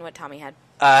structure than what Tommy had.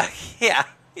 Yeah.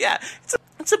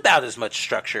 It's about as much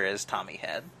structure as Tommy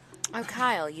had. Oh,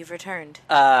 Kyle, you've returned.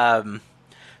 So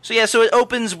it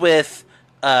opens with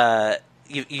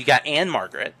you got Anne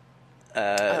Margaret.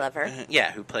 I love her.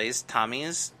 Yeah, who plays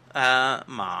Tommy's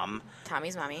mom.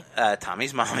 Tommy's mommy.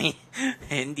 Tommy's mommy,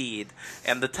 indeed.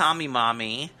 And the Tommy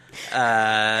mommy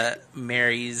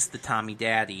marries the Tommy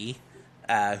daddy,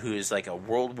 who is like a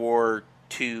World War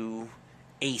II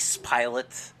ace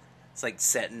pilot. It's like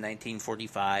set in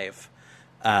 1945.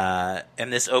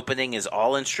 And this opening is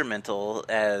all instrumental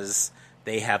as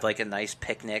they have like a nice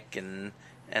picnic and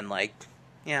like,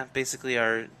 yeah, basically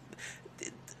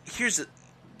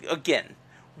again,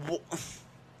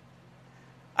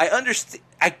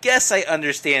 I guess I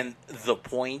understand the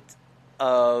point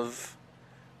of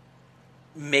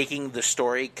making the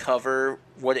story cover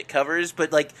what it covers,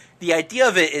 but like the idea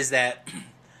of it is that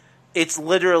it's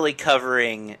literally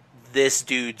covering this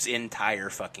dude's entire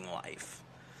fucking life.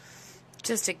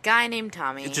 Just a guy named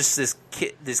Tommy. Just this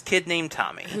kid named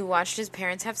Tommy who watched his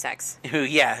parents have sex.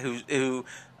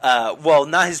 Well,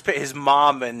 not his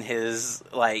mom and his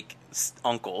like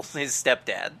uncle, his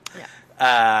stepdad. Yeah.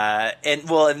 And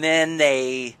then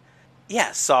they,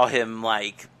 saw him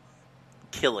like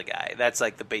kill a guy. That's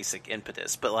like the basic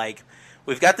impetus. But like,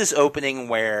 we've got this opening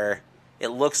where it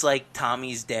looks like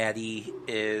Tommy's daddy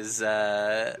is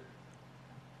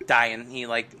dying.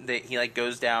 He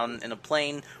goes down in a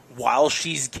plane while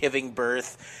she's giving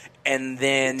birth, and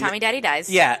then Tommy daddy dies.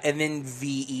 Yeah, and then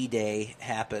VE Day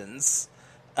happens,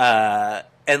 and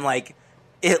like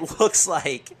it looks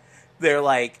like they're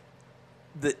like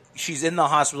she's in the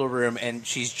hospital room and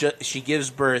she gives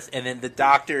birth, and then the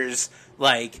doctors,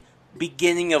 like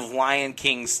beginning of Lion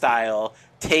King style,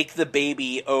 take the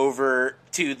baby over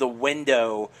to the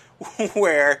window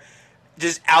where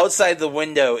just outside the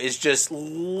window is just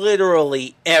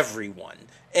literally everyone.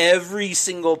 Every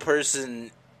single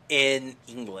person in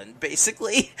England,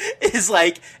 basically, is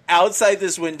like outside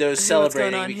this window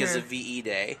celebrating because of VE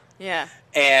Day. Yeah.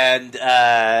 And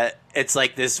it's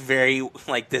like this very,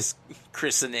 like this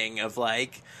christening of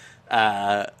like,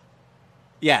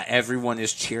 everyone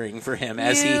is cheering for him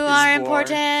as he is born. You are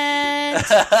important.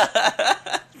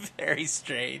 Very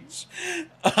strange.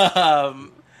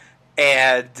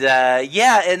 And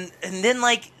then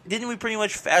like, didn't we pretty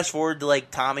much fast forward to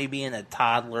like Tommy being a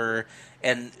toddler,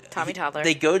 and Tommy toddler.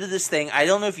 They go to this thing. I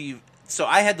don't know if so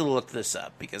I had to look this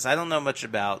up because I don't know much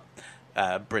about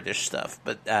British stuff,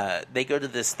 but they go to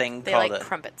this thing they called like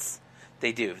crumpets.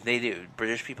 They do.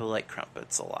 British people like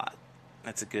crumpets a lot.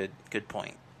 That's a good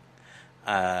point.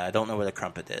 I don't know what a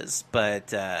crumpet is,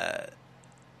 but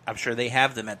I'm sure they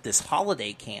have them at this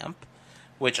holiday camp,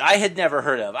 which I had never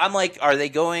heard of. I'm like, are they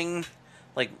going,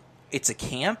 like, it's a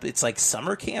camp? It's like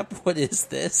summer camp? What is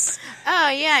this? Oh,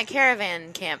 yeah,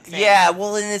 caravan camp thing. Yeah,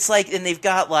 well, and it's like, and they've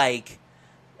got, like,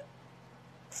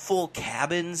 full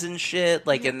cabins and shit,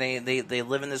 like, and they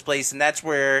live in this place, and that's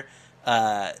where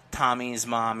Tommy's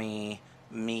mommy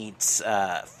meets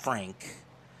Frank,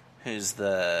 who's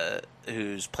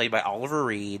played by Oliver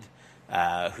Reed,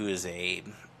 who is a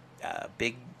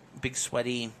big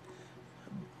sweaty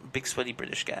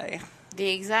British guy. The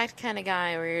exact kind of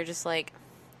guy where you're just like,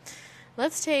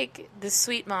 let's take this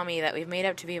sweet mommy that we've made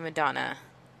up to be Madonna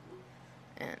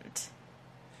and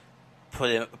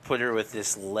put her with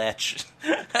this lech.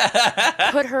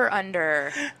 Put her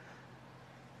under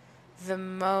the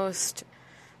most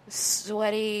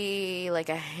sweaty, like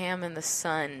a ham in the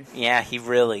sun. Yeah,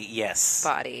 yes.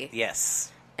 Body.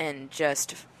 Yes. And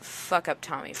just fuck up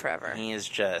Tommy forever. He is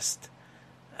just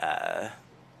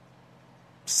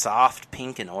soft,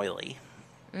 pink, and oily.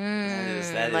 That is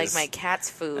That like is my cat's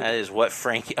food. That is what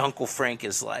Uncle Frank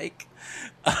is like.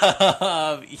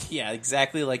 Yeah,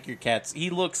 exactly like your cat's. He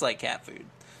looks like cat food,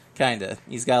 kinda.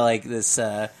 He's got like this.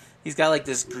 He's got like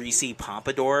this greasy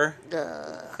pompadour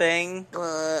thing.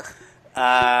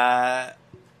 And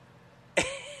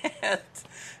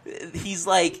he's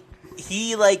like,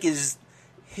 he's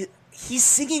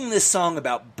singing this song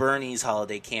about Bernie's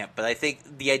holiday camp, but I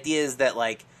think the idea is that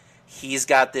like he's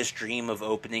got this dream of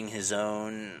opening his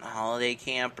own holiday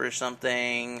camp or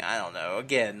something. I don't know.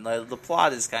 Again, the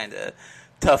plot is kind of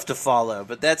tough to follow,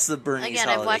 but that's the Bernie's Again,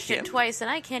 holiday I've watched camp. it twice, and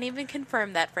I can't even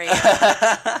confirm that phrase.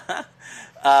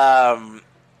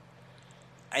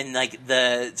 And like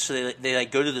so they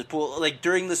like go to the pool. Like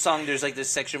during the song, there's like this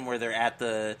section where they're at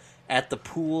the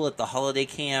pool at the holiday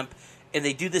camp, and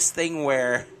they do this thing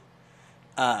where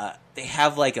they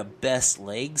have like a best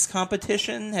legs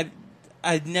competition.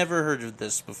 I'd never heard of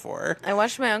this before. I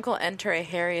watched my uncle enter a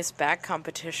hairiest back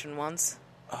competition once.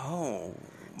 Oh,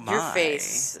 my. Your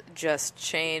face just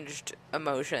changed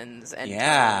emotions and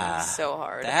tones so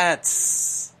hard.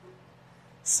 That's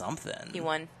something. He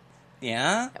won.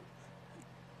 Yeah? Yep.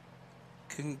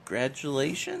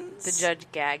 Congratulations. The judge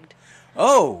gagged.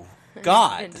 Oh,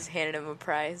 God. And just handed him a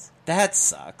prize. That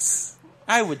sucks.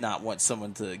 I would not want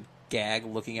someone to gag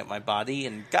looking at my body,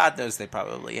 and God knows they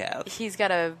probably have. He's got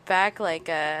a back like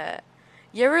a...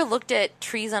 You ever looked at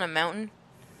trees on a mountain?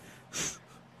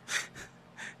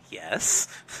 Yes.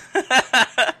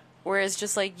 Where it's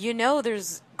just like,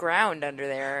 there's ground under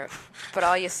there, but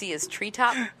all you see is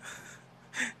treetop?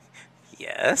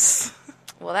 Yes.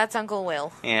 Well, that's Uncle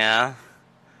Will. Yeah.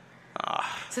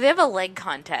 So they have a leg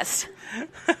contest.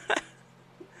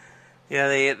 Yeah,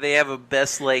 they have a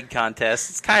best leg contest.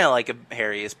 It's kind of like a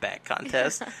hairiest back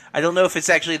contest. I don't know if it's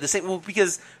actually the same. Well,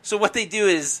 because so what they do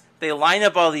is they line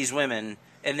up all these women,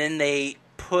 and then they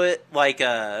put like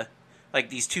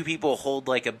these two people hold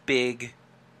like a big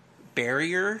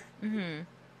barrier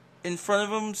in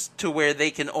front of them to where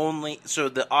they can so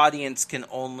the audience can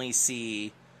only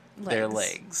see their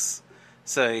legs.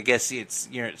 So I guess you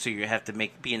have to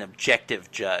be an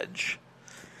objective judge.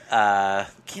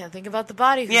 Can't think about the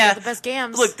body. Who's got the best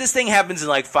gams? Look, this thing happens in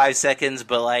like 5 seconds,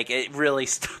 but like it really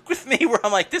stuck with me. Where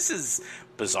I'm like, this is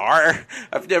bizarre.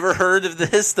 I've never heard of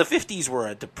this. The 50s were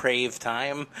a depraved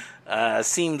time.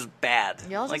 Seems bad.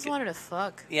 Y'all just wanted to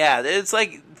fuck. Yeah, it's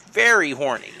like very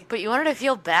horny. But you wanted to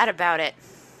feel bad about it.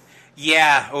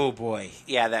 Yeah. Oh boy.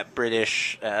 Yeah, that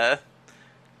British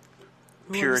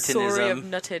Puritanism. I'm sorry I've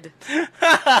nutted.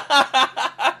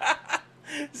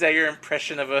 Is that your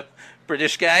impression of a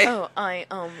British guy?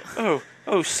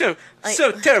 Oh, so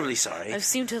terribly sorry. I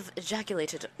seem to have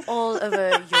ejaculated all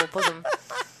over your bosom.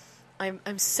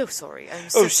 I'm so sorry. I'm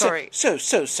so sorry. So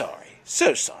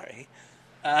sorry.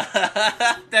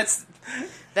 That's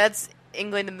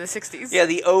England in the 60s. Yeah,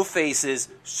 the O face is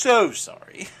so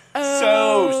sorry.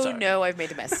 Oh, so sorry. No, I've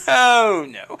made a mess. Oh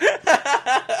no.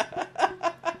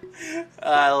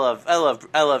 I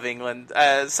love England.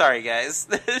 Sorry guys.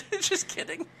 Just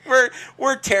kidding.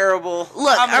 We're terrible.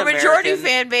 Look, our majority American.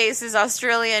 fan base is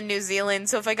Australia and New Zealand,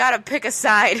 so if I gotta pick a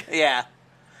side. Yeah,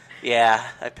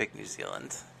 I picked New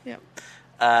Zealand. Yep.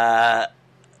 I'm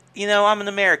an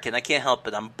American. I can't help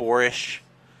it. I'm boorish.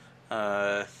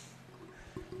 I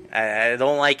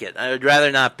don't like it. I would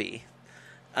rather not be.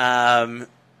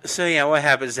 So yeah, what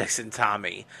happens next in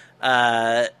Tommy?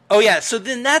 So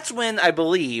then that's when I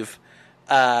believe,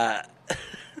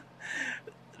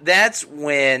 that's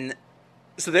when,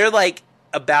 so they're like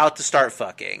about to start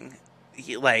fucking.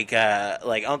 Like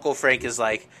Uncle Frank is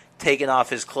like taking off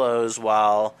his clothes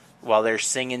while they're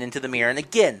singing into the mirror. And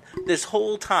again, this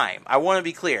whole time, I want to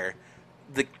be clear,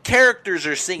 the characters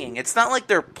are singing. It's not like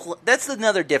they're... that's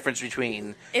another difference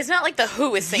between... It's not like the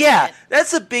Who is singing Yeah, it.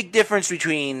 that's a big difference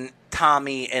between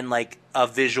Tommy and like a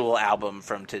visual album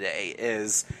from today.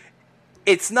 Is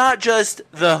it's not just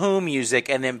the Who music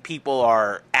and then people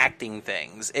are acting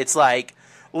things. It's like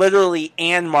literally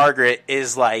Anne Margaret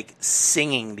is like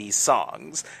singing these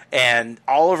songs, and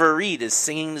Oliver Reed is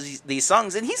singing these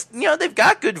songs, and he's they've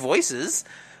got good voices.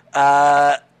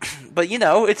 But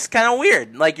it's kind of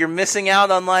weird. Like you're missing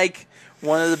out on like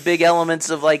one of the big elements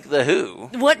of like the Who.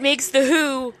 What makes the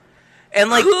Who and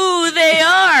like who they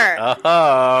are?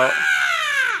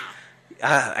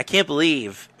 I can't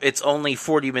believe it's only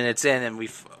 40 minutes in and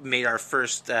we've made our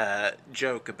first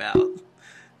joke about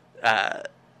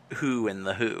Who and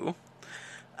the Who.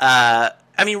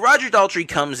 Roger Daltrey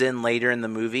comes in later in the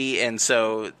movie, and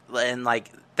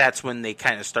that's when they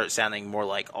kind of start sounding more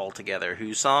like altogether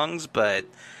Who songs, but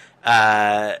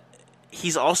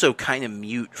he's also kind of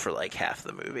mute for like half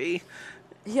the movie.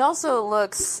 He also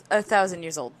looks 1,000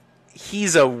 years old.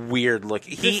 he's a weird look.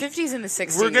 The 50s and the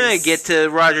 60s. We're gonna get to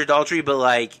Roger Daltrey, but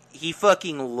like he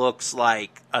fucking looks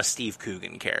like a Steve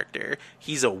Coogan character.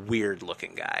 He's a weird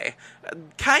looking guy,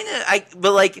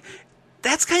 but like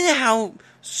that's kind of how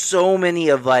so many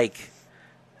of like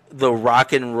the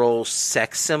rock and roll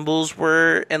sex symbols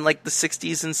were in like the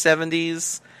 60s and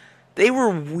 70s. They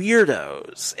were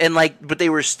weirdos, and like, but they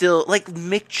were still like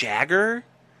Mick Jagger.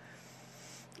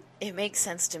 It makes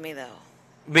sense to me though.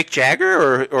 Mick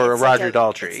Jagger or It's Roger like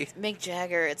Daltrey? It's Mick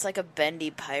Jagger. It's like a bendy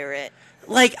pirate.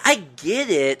 Like, I get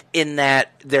it in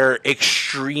that they're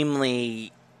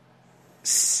extremely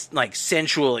like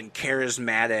sensual and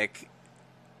charismatic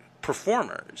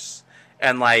performers,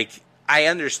 and like I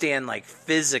understand like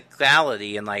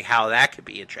physicality and like how that could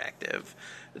be attractive.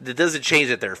 It doesn't change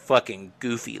that they're fucking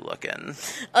goofy looking.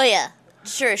 Oh yeah,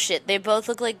 sure as shit. They both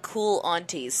look like cool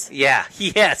aunties. Yeah,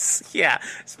 yes, yeah.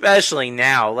 Especially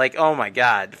now. Like, oh my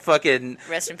god. Fucking...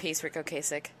 Rest in peace, Rick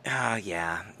Ocasek.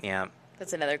 Yeah.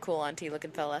 That's another cool auntie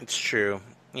looking fella. It's true.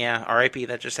 Yeah, R.I.P.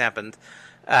 That just happened.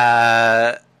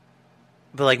 But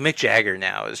like Mick Jagger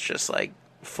now is just like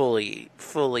fully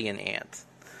an ant.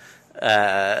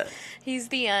 He's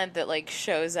the aunt that like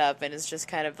shows up and is just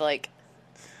kind of like,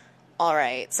 all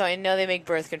right, so I know they make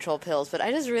birth control pills, but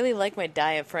I just really like my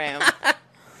diaphragm.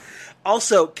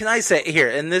 Also, can I say here,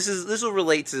 and this will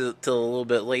relate to a little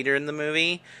bit later in the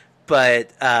movie,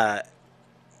 but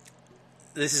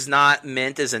this is not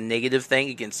meant as a negative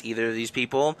thing against either of these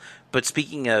people. But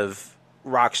speaking of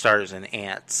rock stars and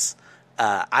aunts,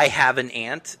 I have an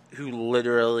aunt who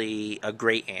literally, a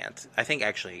great aunt, I think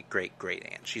actually great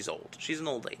aunt. She's old. She's an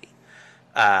old lady,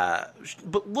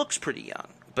 but looks pretty young.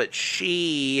 But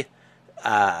she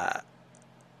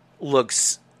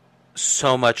looks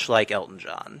so much like Elton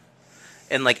John.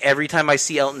 And like every time I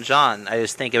see Elton John, I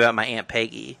just think about my Aunt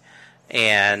Peggy.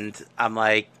 And I'm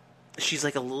like, she's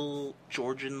like a little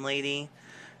Georgian lady.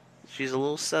 She's a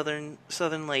little southern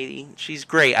lady. She's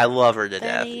great. I love her to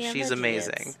death. She's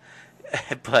amazing.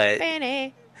 But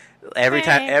every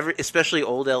time, especially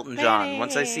old Elton John,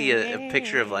 once I see a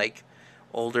picture of like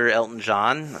older Elton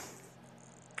John,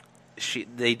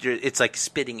 it's like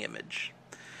spitting image.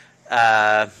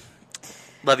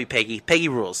 Love you, Peggy. Peggy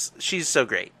rules. She's so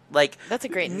great. Like, that's a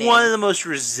great name. One of the most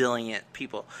resilient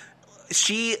people.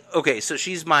 So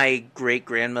she's my great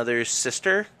grandmother's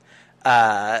sister.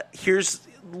 Here's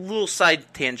a little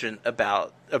side tangent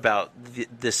about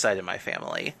this side of my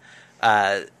family.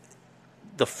 The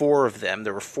four of them,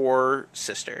 there were four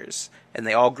sisters, and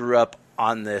they all grew up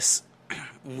on this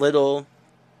little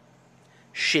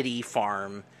shitty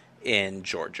farm in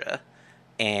Georgia.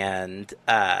 And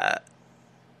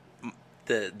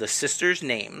the sisters'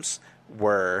 names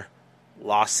were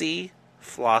Lossie,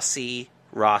 Flossie,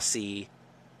 Rossie,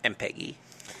 and Peggy.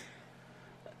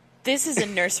 This is a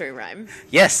nursery rhyme.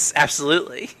 Yes,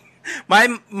 absolutely. My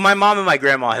mom and my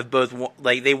grandma have both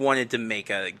they wanted to make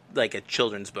a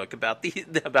children's book about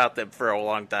them for a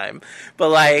long time. But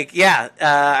like, yeah,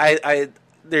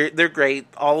 they're great.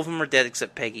 All of them are dead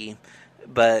except Peggy.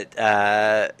 But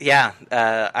I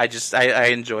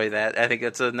enjoy that. I think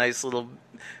it's a nice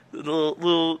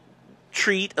little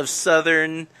treat of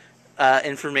Southern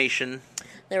information.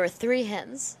 There were 3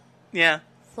 hens. Yeah.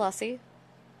 Flossie,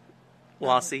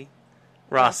 Lossie,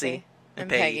 Rossie, and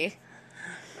Peggy.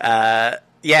 Peggy.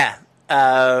 Yeah,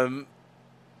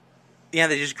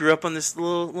 they just grew up on this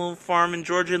little farm in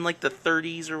Georgia in like the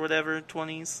 30s or whatever,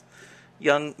 20s.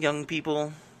 Young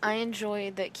people. I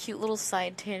enjoyed that cute little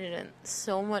side tangent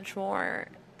so much more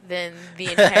than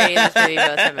the entirety of this movie.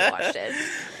 Both haven't watched it.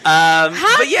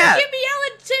 How but yeah. you give me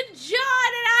Elton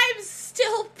John and I'm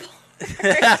still bored?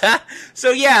 So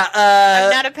yeah,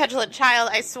 I'm not a petulant child,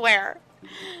 I swear.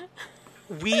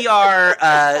 We are.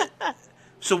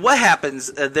 So what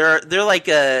happens? They're like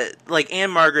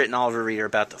Anne Margaret and Oliver Reed are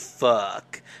about to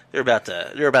fuck. They're about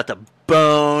to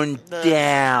bone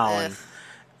down.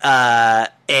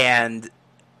 And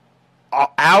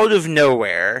out of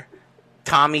nowhere,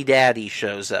 Tommy Daddy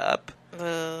shows up.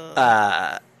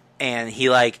 And he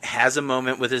like has a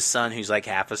moment with his son who's like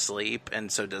half asleep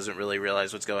and so doesn't really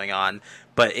realize what's going on,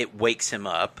 but it wakes him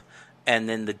up. And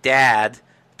then the dad,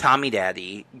 Tommy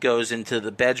Daddy, goes into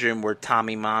the bedroom where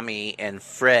Tommy Mommy and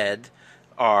Fred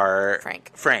are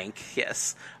Frank,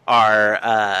 yes,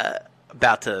 are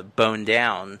about to bone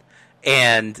down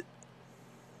and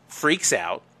freaks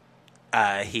out.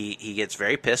 He gets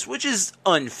very pissed, which is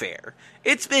unfair.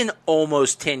 It's been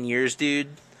almost 10 years, dude.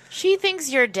 She thinks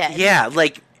you're dead. Yeah,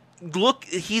 like, look,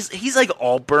 he's like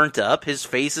all burnt up. His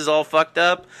face is all fucked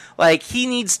up. Like, he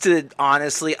needs to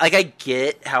honestly, like, I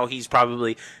get how he's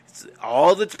probably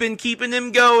all that's been keeping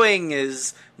him going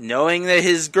is knowing that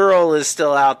his girl is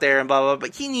still out there and blah blah.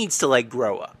 But he needs to like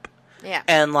grow up. Yeah.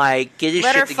 And like get his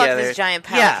Let shit her together. fuck this giant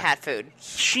pile of cat food.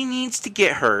 She needs to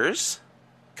get hers.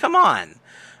 Come on.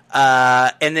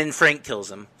 And then Frank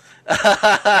kills him.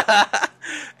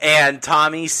 And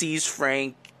Tommy sees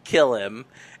Frank kill him,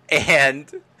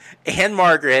 and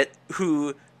Margaret,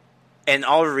 and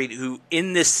Oliver Reed, who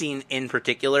in this scene in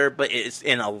particular, but it's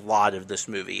in a lot of this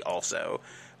movie also,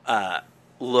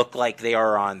 look like they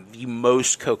are on the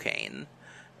most cocaine,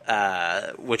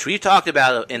 which we've talked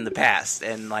about in the past,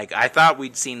 and like I thought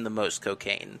we'd seen the most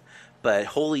cocaine, but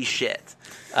holy shit.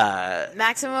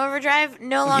 Maximum Overdrive,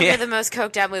 no longer the most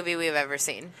coked out movie we've ever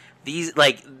seen. These,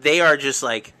 like, they are just,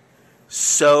 like,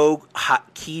 so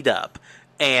hot, keyed up,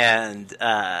 and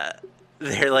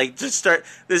they're, like, just start,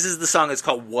 this is the song, it's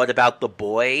called What About the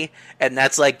Boy, and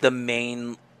that's, like, the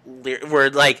main, where,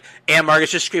 like, Aunt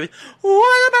Margaret's just screaming,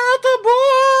 What about the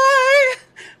boy?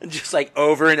 And just, like,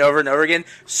 over and over and over again,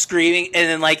 screaming, and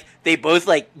then, like, they both,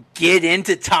 like, get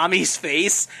into Tommy's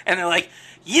face, and they're like,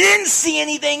 you didn't see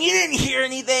anything, you didn't hear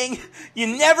anything, you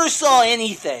never saw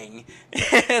anything.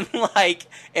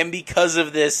 And because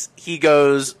of this, he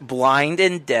goes blind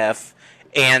and deaf,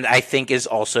 and I think is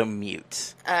also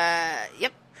mute.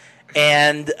 Yep.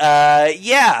 And,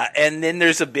 and then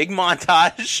there's a big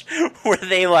montage where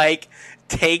they, like,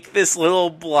 take this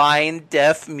little blind,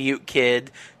 deaf, mute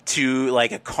kid to,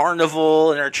 like, a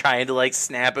carnival and are trying to, like,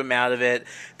 snap him out of it.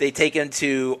 They take him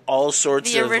to all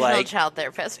sorts of, like... The original child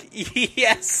therapist.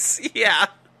 Yes, yeah.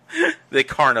 The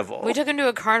carnival. We took him to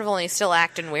a carnival and he's still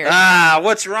acting weird.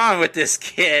 What's wrong with this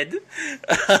kid?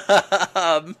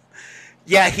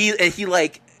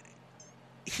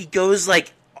 He goes,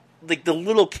 like, the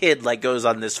little kid, like, goes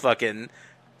on this fucking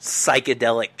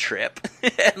psychedelic trip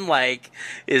and, like,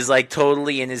 is, like,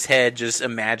 totally in his head just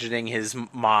imagining his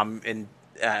mom and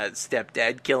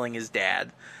stepdad killing his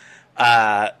dad.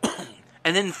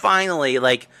 And then finally,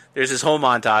 like, there's this whole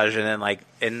montage, and then, like,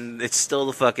 and it's still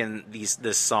the fucking,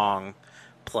 this song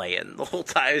playing the whole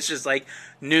time. It's just, like,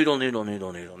 noodle, noodle,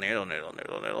 noodle, noodle, noodle, noodle,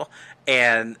 noodle, noodle.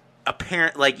 And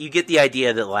apparent, like, you get the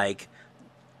idea that, like,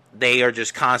 they are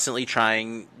just constantly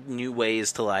trying new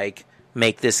ways to, like,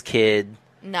 make this kid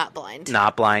not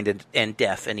blind and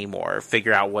deaf anymore.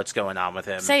 Figure out what's going on with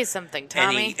him. Say something,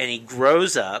 Tommy. And he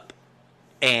grows up,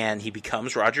 and he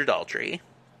becomes Roger Daltrey.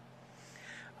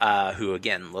 Who,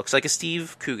 again, looks like a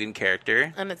Steve Coogan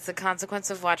character. And it's the consequence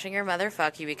of watching your mother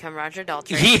fuck. You become Roger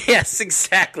Daltrey. Yes,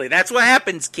 exactly. That's what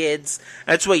happens, kids.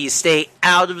 That's why you stay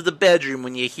out of the bedroom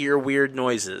when you hear weird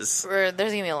noises. There's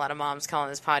going to be a lot of moms calling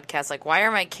this podcast like, why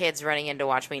are my kids running in to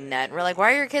watch me nut? And we're like,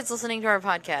 why are your kids listening to our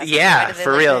podcast? Yeah,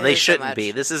 for real. They shouldn't be.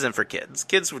 This isn't for kids.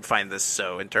 Kids would find this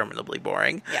so interminably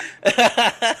boring.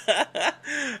 Yeah.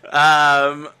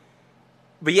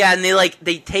 But yeah, and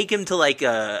they take him to, like,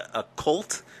 a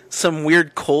cult. Some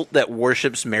weird cult that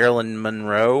worships Marilyn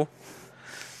Monroe.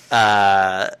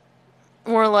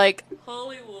 More like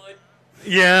Hollywood.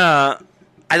 Yeah.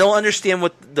 I don't understand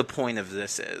what the point of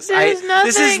this is. There's nothing.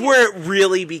 This is where it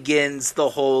really begins the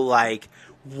whole, like,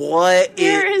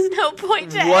 There is no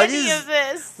point to any of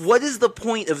this. What is the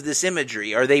point of this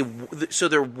imagery? So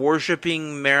they're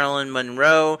worshiping Marilyn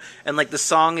Monroe, and, like, the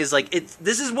song is, like,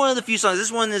 this is one of the few songs,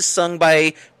 this one is sung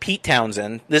by Pete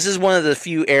Townsend. This is one of the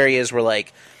few areas where,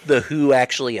 like, the Who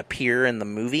actually appear in the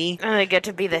movie. And they get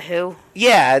to be the Who.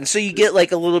 Yeah, and so you get,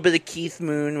 like, a little bit of Keith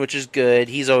Moon, which is good.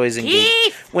 He's always engaged.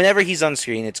 Keith! Whenever he's on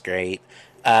screen, it's great.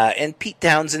 And Pete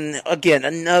Townsend, again,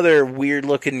 another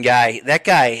weird-looking guy. That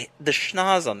guy, the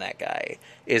schnoz on that guy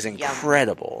is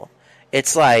incredible. Yum.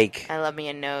 It's like... I love me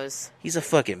a nose. He's a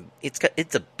fucking... It's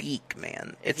a beak,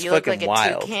 man. It's fucking wild. If you look like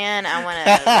wild. A toucan, I want to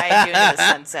ride you into the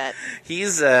sunset.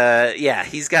 He's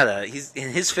got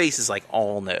his face is like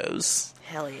all nose.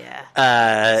 Hell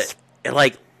yeah.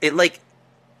 It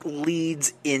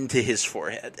leads into his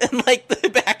forehead and, like, the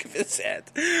back of his head.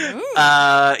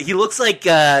 He looks like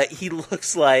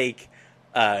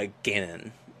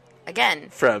Ganon. Again.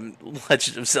 From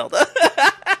Legend of Zelda.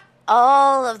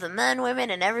 All of the men, women,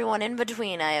 and everyone in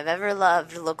between I have ever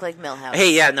loved look like Milhouse.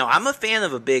 Hey, yeah, no, I'm a fan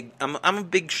of I'm a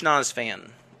big schnoz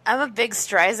fan. I'm a big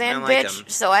Streisand like bitch, him.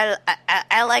 so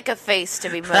I like a face to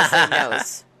be mostly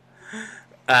nose.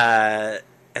 And,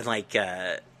 like,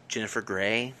 Jennifer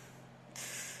Grey.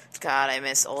 God, I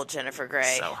miss old Jennifer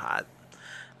Grey. So hot.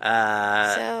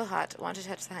 So hot. Want to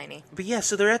touch the hiney. But yeah,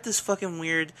 so they're at this fucking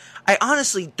weird... I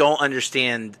honestly don't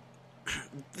understand...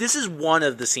 This is one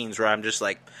of the scenes where I'm just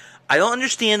like, I don't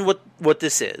understand what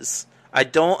this is. I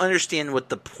don't understand what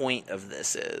the point of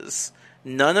this is.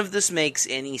 None of this makes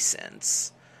any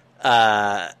sense.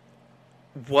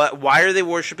 why are they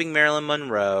worshiping Marilyn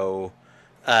Monroe?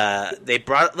 They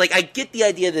brought, like, I get the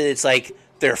idea that it's like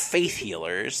they're faith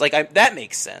healers. Like, that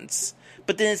makes sense.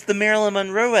 But then it's the Marilyn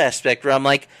Monroe aspect where I'm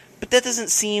like, but that doesn't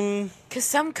seem... Because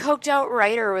some coked out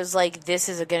writer was like, this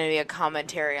is going to be a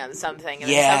commentary on something.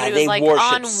 And Yeah, somebody was like,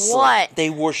 on what?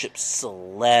 They worship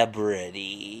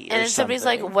celebrity And or then somebody's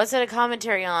something. like, what's it a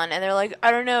commentary on? And they're like, I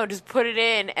don't know, just put it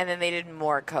in. And then they did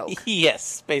more coke.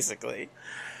 Yes, basically.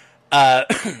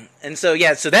 And so,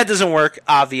 yeah, so that doesn't work,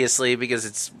 obviously, because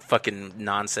it's fucking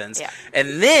nonsense. Yeah.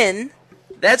 And then,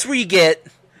 that's where you get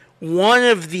one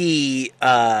of the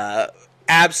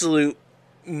absolute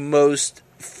most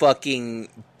fucking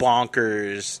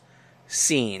bonkers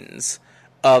scenes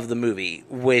of the movie,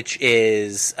 which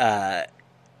is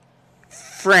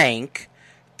Frank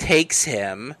takes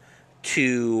him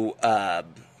to a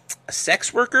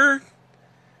sex worker,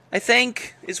 I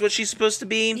think, is what she's supposed to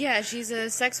be. Yeah, she's a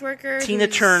sex worker. Tina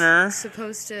Turner.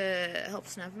 Supposed to help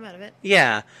snap him out of it.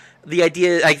 Yeah.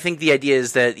 I think the idea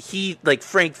is that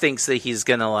Frank thinks that he's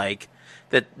gonna, like,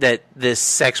 that this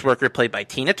sex worker played by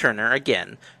Tina Turner,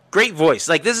 again, great voice.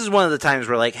 Like, this is one of the times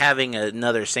where, like, having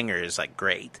another singer is, like,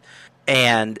 great.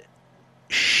 And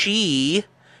she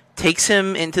takes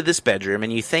him into this bedroom,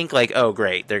 and you think, like, oh,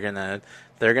 great, they're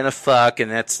gonna fuck,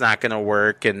 and that's not gonna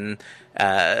work, and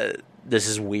this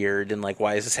is weird, and, like,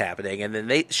 why is this happening? And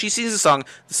then she sings a song.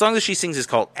 The song that she sings is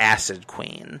called Acid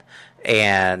Queen.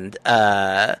 And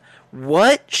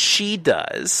what she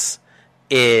does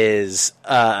is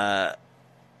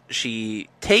she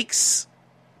takes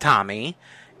Tommy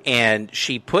and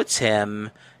she puts him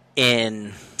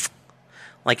in,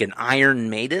 like, an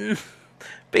Iron Maiden,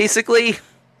 basically.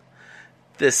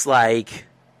 This, like,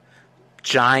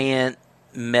 giant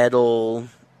metal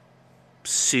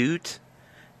suit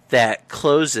that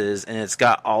closes, and it's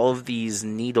got all of these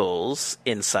needles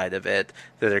inside of it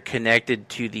that are connected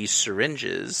to these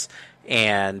syringes,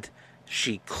 and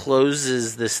she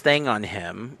closes this thing on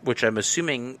him, which I'm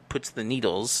assuming puts the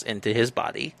needles into his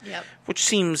body. Yep. Which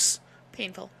seems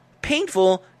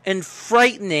painful and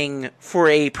frightening for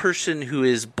a person who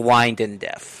is blind and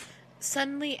deaf.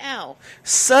 Suddenly,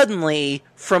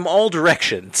 from all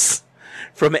directions,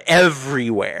 from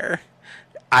everywhere,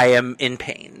 I am in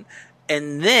pain.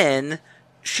 And then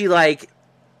she, like,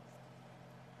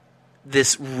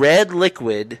 this red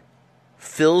liquid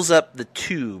fills up the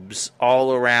tubes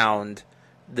all around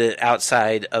the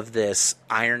outside of this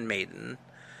Iron Maiden,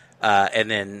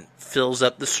 and then fills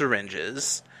up the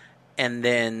syringes, and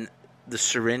then the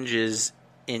syringes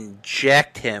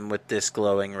inject him with this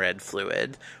glowing red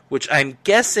fluid, which I'm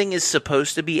guessing is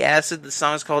supposed to be acid. The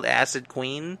song is called Acid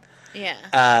Queen.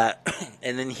 Yeah.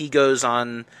 And then he goes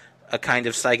on a kind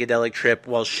of psychedelic trip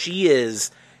while she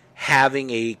is having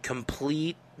a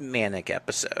complete manic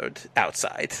episode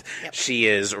outside. Yep. She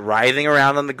is writhing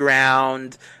around on the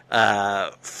ground,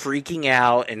 freaking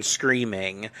out and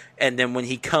screaming. And then when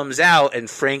he comes out and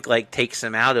Frank, like, takes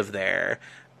him out of there,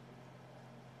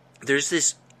 there's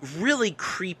this really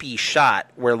creepy shot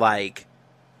where, like,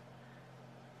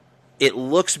 it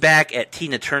looks back at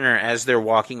Tina Turner as they're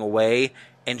walking away,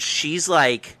 and she's,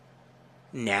 like,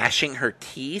 gnashing her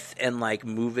teeth and, like,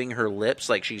 moving her lips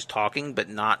like she's talking but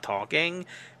not talking,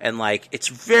 and, like, it's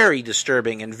very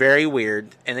disturbing and very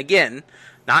weird. And again,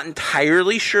 not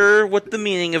entirely sure what the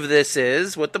meaning of this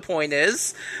is, what the point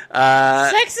is.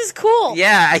 Sex is cool.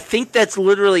 Yeah, I think that's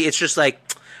literally, it's just like,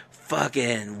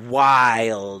 fucking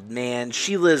wild, man.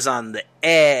 She lives on the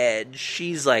edge.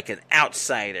 She's like an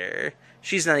outsider.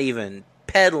 She's not even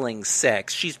peddling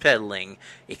sex. She's peddling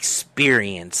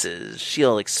experiences.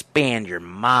 She'll expand your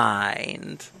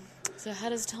mind. So how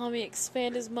does Tommy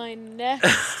expand his mind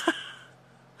next?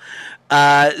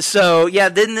 So yeah,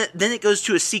 then it goes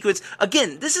to a sequence.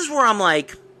 Again, this is where I'm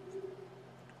like,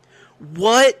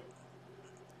 what?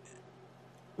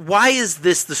 Why is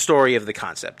this the story of the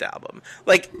concept album?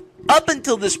 Like, up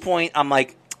until this point, I'm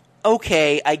like,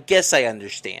 okay, I guess I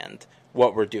understand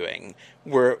what we're doing.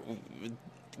 We're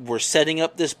setting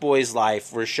up this boy's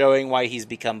life. We're showing why he's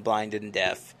become blind and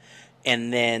deaf.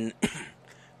 And then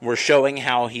we're showing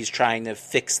how he's trying to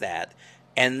fix that.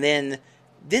 And then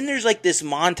there's, like, this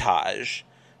montage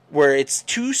where it's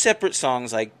two separate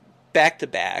songs, like, back to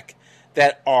back,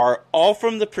 that are all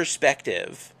from the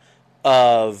perspective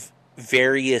of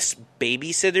various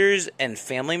babysitters and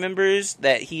family members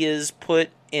that he is put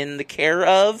in the care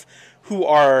of, who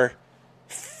are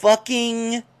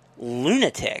fucking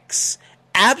lunatics.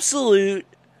 Absolute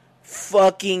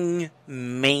fucking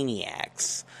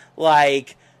maniacs.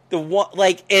 Like,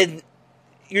 and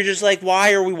you're just like,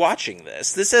 why are we watching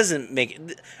this? This doesn't make,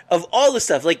 of all the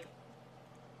stuff, like,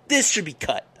 this should be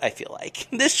cut, I feel like.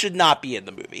 This should not be in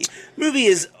the movie. The movie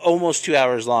is almost 2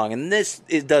 hours long, and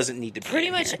it doesn't need to be Pretty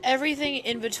in much here. everything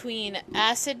in between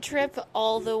Acid Trip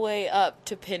all the way up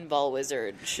to Pinball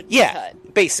Wizard should be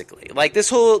cut. Basically. Like, this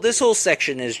whole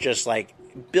section is just, like,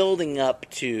 building up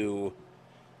to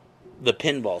the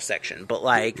pinball section. But,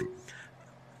 like,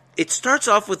 it starts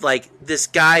off with, like, this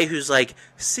guy who's, like,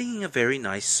 singing a very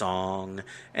nice song,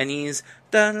 and he's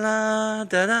da-la,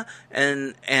 da-da,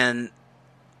 and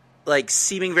like,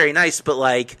 seeming very nice, but,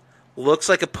 like, looks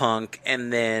like a punk,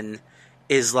 and then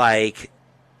is, like,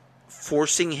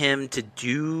 forcing him to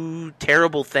do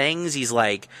terrible things. He's,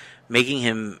 like, making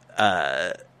him,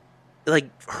 like,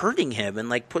 hurting him and,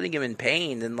 like, putting him in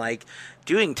pain and, like,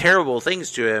 doing terrible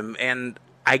things to him, and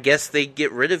I guess they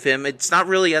get rid of him. It's not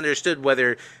really understood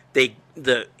whether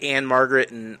the Anne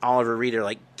Margaret and Oliver Reed are,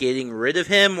 like, getting rid of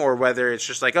him, or whether it's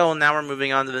just like, oh, now we're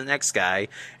moving on to the next guy.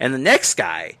 And the next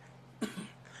guy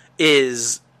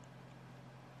is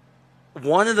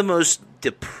one of the most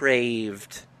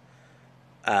depraved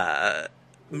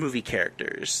movie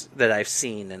characters that I've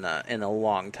seen in a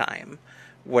long time,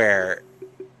 where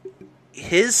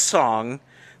his song,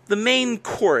 the main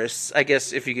chorus, I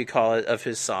guess if you could call it, of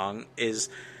his song is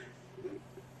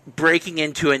breaking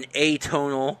into an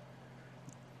atonal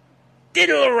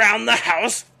diddle around the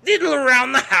house, diddle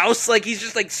around the house. Like, he's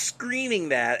just, like, screaming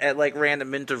that at, like,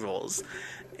 random intervals.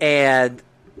 And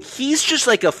he's just,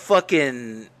 like, a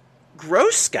fucking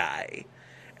gross guy.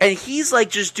 And he's, like,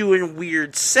 just doing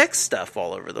weird sex stuff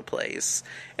all over the place.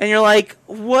 And you're like,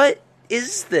 what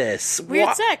is this?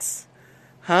 Weird sex.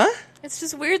 Huh? It's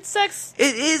just weird sex.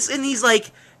 It is, and he's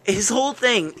like, his whole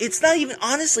thing, it's not even,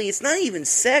 honestly, it's not even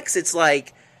sex. It's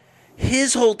like,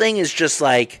 his whole thing is just,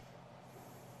 like,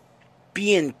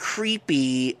 being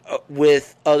creepy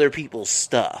with other people's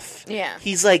stuff. Yeah.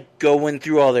 He's, like, going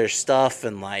through all their stuff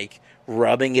and, like,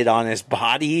 rubbing it on his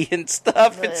body and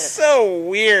stuff. Ugh. It's so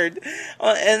weird.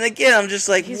 And again, I'm just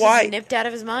like, He's why? just nipped out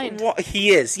of his mind.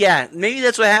 He is, yeah. Maybe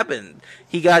that's what happened.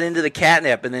 He got into the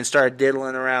catnip and then started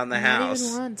diddling around the house. Not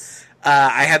even once.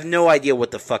 I have no idea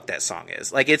what the fuck that song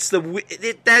is. Like,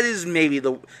 that is maybe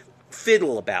the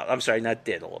fiddle about. I'm sorry, not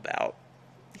diddle about.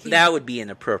 That would be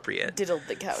inappropriate. Diddled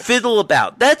the couch. Fiddle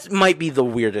about. That might be the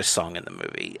weirdest song in the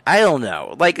movie. I don't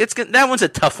know. Like, that one's a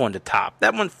tough one to top.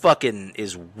 That one fucking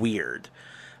is weird.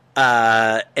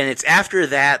 And it's after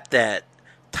that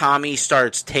Tommy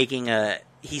starts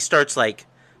he starts, like,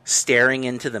 staring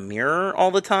into the mirror all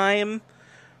the time,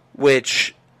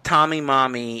 which Tommy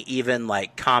Mommy even,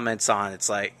 like, comments on. It's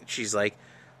like, she's like,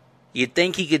 you'd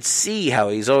think he could see how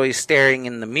he's always staring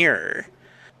in the mirror.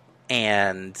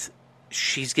 And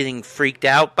she's getting freaked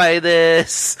out by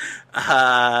this.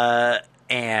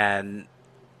 And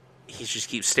he just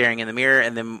keeps staring in the mirror.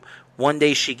 And then one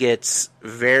day she gets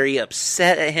very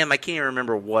upset at him. I can't even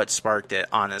remember what sparked it,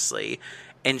 honestly.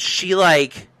 And she,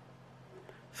 like,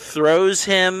 throws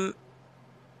him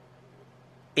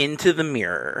into the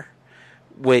mirror,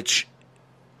 which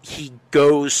he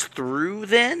goes through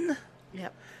then.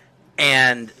 Yep.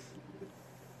 And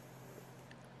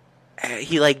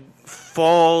he, like,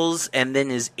 falls and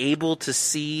then is able to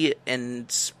see and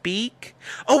speak.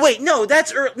 Oh, wait, no,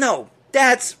 that's...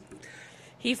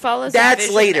 He follows That's a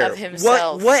vision later. of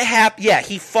himself. What happened? Yeah,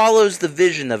 he follows the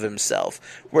vision of himself,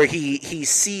 where he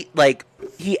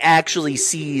actually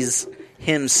sees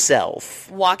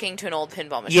himself walking to an old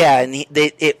pinball machine. Yeah, and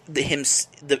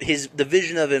the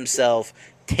vision of himself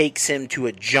takes him to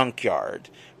a junkyard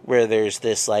where there's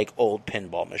this, like, old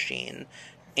pinball machine,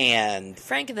 and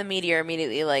Frank and the Meteor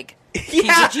immediately, like, yeah, he's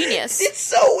a genius. It's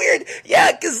so weird.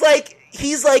 Yeah, because, like,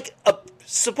 he's, like,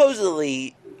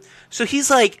 supposedly... So he's,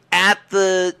 like, at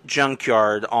the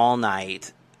junkyard all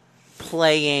night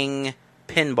playing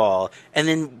pinball, and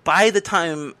then by the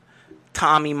time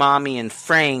Tommy, Mommy, and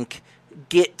Frank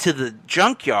get to the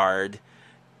junkyard,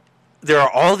 there are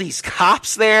all these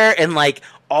cops there, and, like,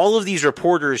 all of these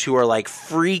reporters who are, like,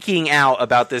 freaking out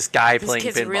about this guy playing pinball.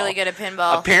 This kid's really good at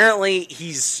pinball. Apparently,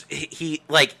 he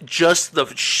like, just the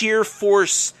sheer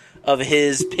force of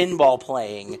his pinball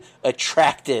playing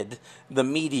attracted the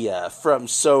media from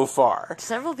so far.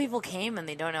 Several people came and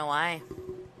they don't know why.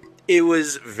 It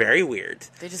was very weird.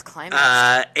 They just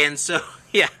climaxed. And so,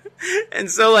 yeah. And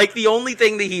so, like, the only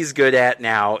thing that he's good at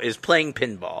now is playing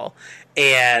pinball.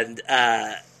 And,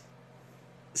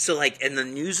 so, like, and the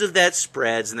news of that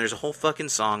spreads, and there's a whole fucking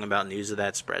song about news of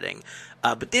that spreading.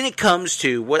 But then it comes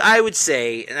to what I would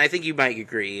say, and I think you might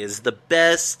agree, is the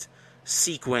best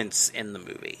sequence in the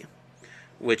movie,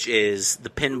 which is the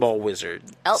Pinball Wizard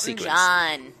sequence.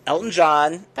 Elton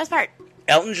John. Best part.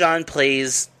 Elton John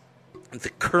plays the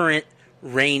current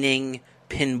reigning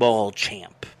pinball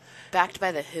champ. backed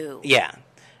by The Who. Yeah.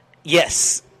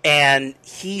 Yes. And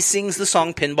he sings the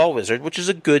song Pinball Wizard, which is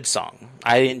a good song.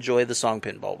 I enjoy the song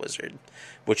Pinball Wizard,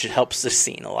 which helps the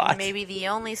scene a lot. Maybe the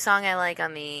only song I like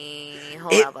on the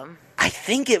whole album. I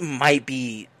think it might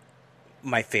be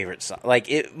my favorite song. Like,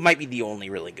 it might be the only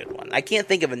really good one. I can't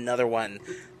think of another one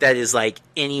that is, like,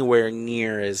 anywhere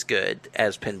near as good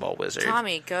as Pinball Wizard.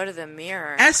 Tommy, go to the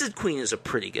mirror. Acid Queen is a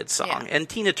pretty good song, Yeah. and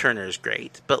Tina Turner is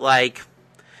great. But, like,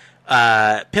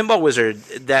 Pinball Wizard,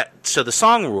 so the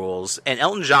song rules, and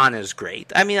Elton John is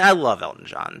great. I mean, I love Elton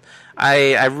John.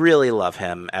 I really love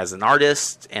him as an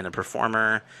artist and a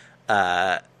performer.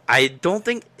 I don't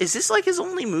think... Is this, like, his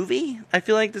only movie? I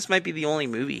feel like this might be the only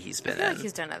movie he's been I feel in. like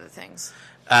he's done other things.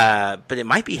 But it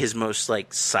might be his most,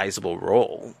 like, sizable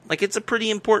role. Like, it's a pretty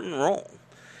important role.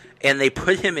 And they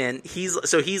put him in... He's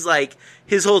like...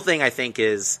 His whole thing, I think,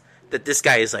 is that this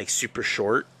guy is, like, super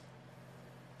short.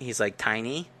 He's, like,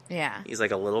 tiny. Yeah. He's,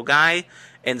 like, a little guy.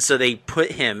 And so they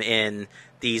put him in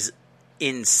these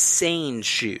insane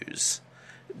shoes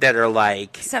that are,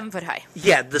 like... 7 foot high.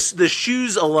 Yeah, the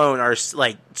shoes alone are,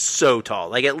 like, so tall.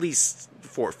 Like, at least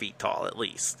 4 feet tall, at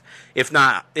least. If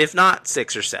not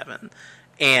 6 or 7.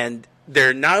 And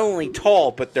they're not only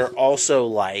tall, but they're also,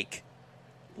 like,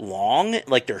 long.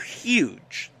 Like, they're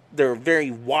huge. They're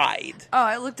very wide. Oh,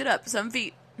 I looked it up. 7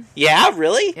 feet. Yeah,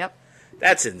 really? Yep.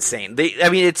 That's insane.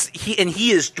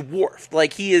 He is dwarfed.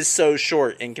 Like, he is so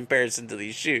short in comparison to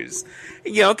these shoes.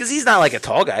 You know, because he's not, like, a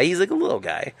tall guy. He's, like, a little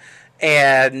guy.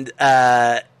 And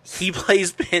he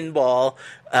plays pinball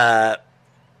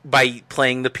by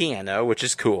playing the piano, which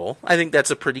is cool. I think that's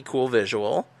a pretty cool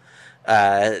visual.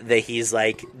 That he's,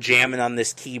 like, jamming on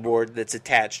this keyboard that's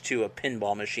attached to a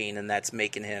pinball machine, and that's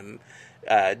making him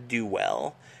do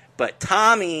well. But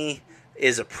Tommy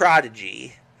is a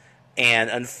prodigy,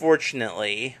 and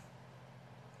unfortunately,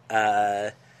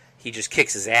 he just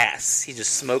kicks his ass. He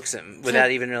just smokes him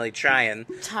without even really trying.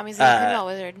 Tommy's a pinball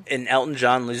wizard. And Elton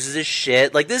John loses his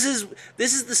shit. Like, this is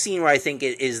the scene where I think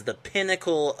it is the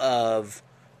pinnacle of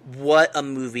what a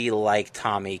movie like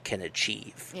Tommy can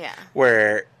achieve. Yeah.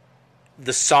 Where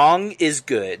the song is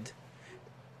good,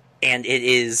 and it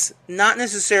is not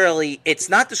necessarily... It's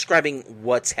not describing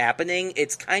what's happening.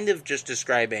 It's kind of just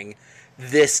describing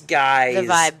this guy's...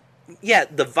 The vibe. Yeah,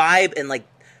 the vibe, and, like,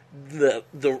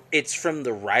 it's from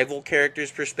the rival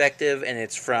character's perspective, and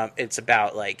it's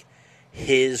about, like,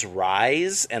 his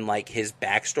rise and, like, his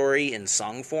backstory in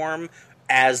song form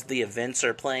as the events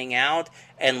are playing out.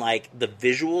 And, like, the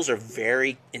visuals are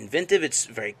very inventive. It's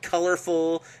very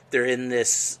colorful. They're in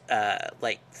this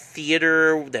like,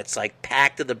 theater that's, like,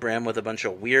 packed to the brim with a bunch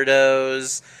of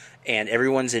weirdos, and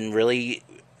everyone's in really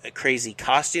crazy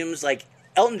costumes. Like,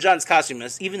 Elton John's costume,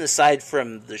 even aside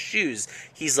from the shoes,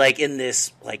 he's, like, in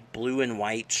this, like, blue and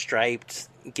white striped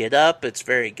get-up. It's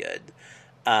very good.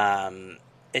 And,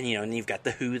 you know, and you've got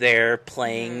The Who there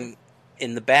playing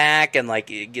in the back, and, like,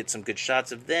 you get some good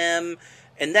shots of them.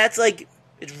 And that's, like,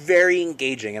 it's very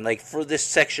engaging. And, like, for this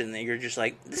section, you're just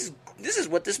like, this is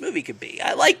what this movie could be.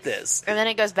 I like this. And then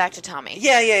it goes back to Tommy.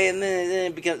 Yeah, and then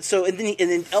it becomes... So, and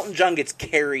then Elton John gets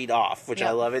carried off, which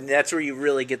I love. And that's where you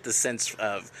really get the sense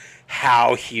of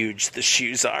how huge the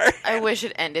shoes are. I wish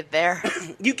it ended there.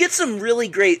 You get some really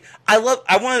great...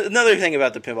 Another thing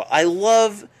about the pinball. I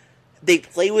love... They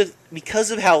play with... Because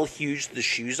of how huge the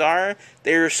shoes are,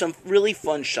 there are some really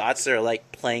fun shots that are,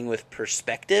 like, playing with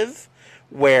perspective,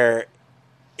 where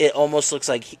it almost looks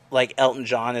like Elton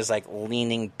John is, like,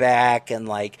 leaning back, and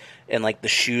the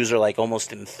shoes are, like,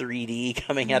 almost in 3D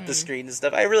coming at the screen and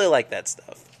stuff. I really like that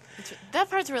stuff. That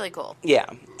part's really cool. Yeah.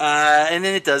 And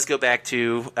then it does go back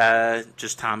to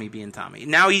just Tommy being Tommy.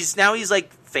 Now he's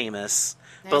like famous,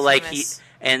 but like famous.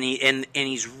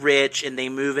 he's rich, and they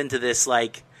move into this,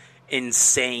 like,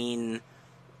 insane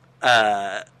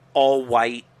all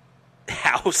white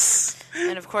house.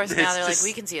 And of course now they're just... like,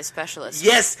 we can see a specialist.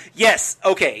 Yes.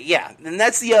 Okay, yeah. And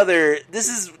this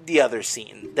is the other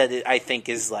scene that I think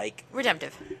is, like,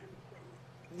 redemptive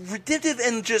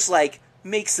and just, like,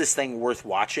 makes this thing worth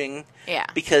watching. Yeah.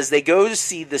 Because they go to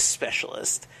see the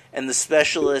specialist, and the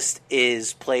specialist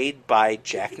is played by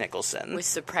Jack Nicholson. With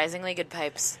surprisingly good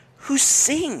pipes. Who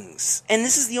sings. And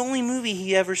this is the only movie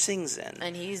he ever sings in.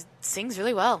 And he sings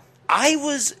really well. I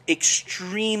was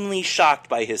extremely shocked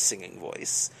by his singing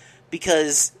voice.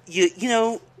 Because, you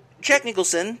know, Jack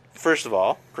Nicholson, first of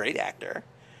all, great actor.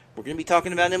 We're going to be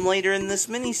talking about him later in this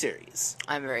miniseries.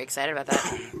 I'm very excited about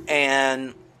that.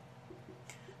 And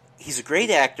he's a great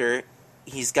actor.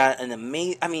 He's got an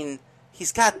amazing... I mean,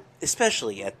 he's got...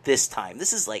 Especially at this time.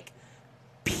 This is, like,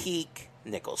 peak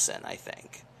Nicholson, I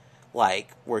think.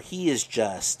 Like, where he is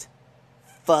just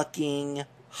fucking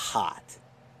hot.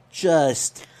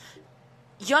 just...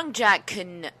 Young Jack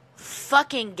can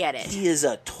fucking get it. He is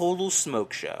a total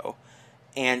smoke show.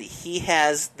 And he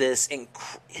has this...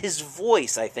 his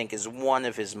voice, I think, is one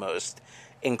of his most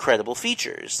incredible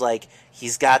features. Like,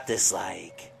 he's got this,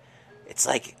 like... It's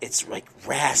like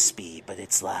raspy, but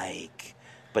it's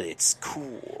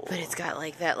cool. But it's got,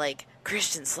 like, that, like,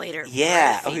 Christian Slater.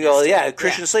 Yeah.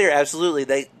 Christian Slater,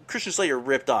 absolutely. Christian Slater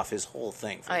ripped off his whole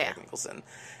thing from Jack Nicholson.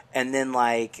 And then,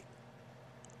 like...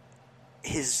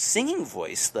 His singing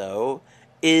voice, though,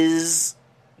 is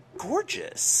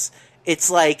gorgeous.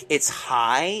 It's like, it's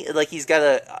high. Like, he's got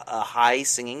a high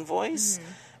singing voice.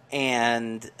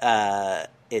 And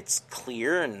it's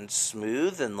clear and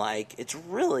smooth. And, like, it's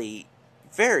really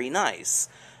very nice.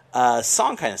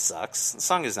 Song kind of sucks. The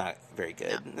song is not very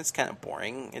good. No. It's kind of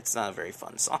boring. It's not a very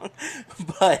fun song.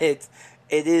 But it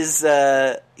is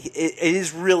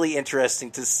really interesting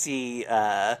to see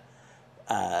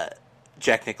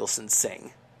Jack Nicholson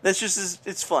sing. That's just,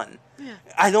 it's fun. Yeah.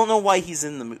 I don't know why he's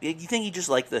in the movie. You think he just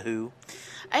liked The Who?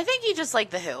 I think he just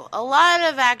liked The Who. A lot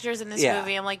of actors in this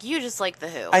movie, I'm like, you just like The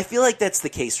Who. I feel like that's the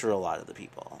case for a lot of the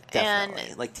people. Definitely.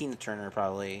 And, like Tina Turner,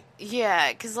 probably.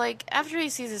 Yeah, because, like, after he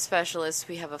sees a specialist,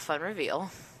 we have a fun reveal.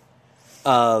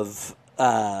 Of,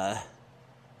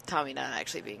 Tommy not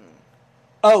actually being...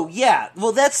 Oh, yeah.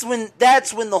 Well, that's when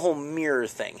the whole mirror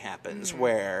thing happens,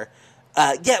 where...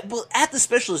 at the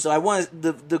specialist, though, I want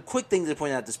the quick thing to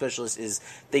point out at the specialist is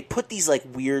they put these, like,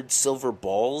 weird silver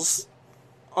balls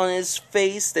on his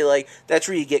face. They, like, that's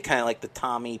where you get kind of, like, the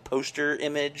Tommy poster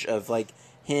image of, like,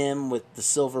 him with the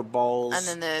silver balls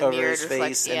and then the over his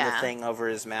face and the thing over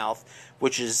his mouth,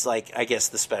 which is, like, I guess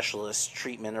the specialist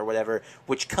treatment or whatever,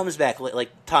 which comes back, like,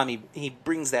 Tommy, he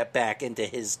brings that back into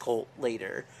his cult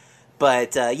later.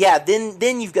 But,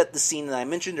 then you've got the scene that I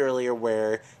mentioned earlier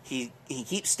where he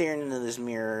keeps staring into this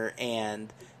mirror,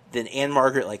 and then Anne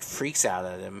Margaret, like, freaks out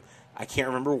at him. I can't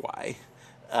remember why.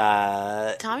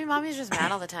 Tommy Mommy's just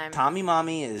mad all the time. Tommy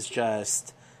Mommy is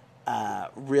just,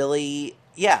 really,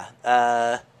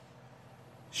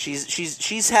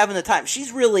 she's having a time.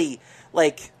 She's really,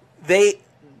 like,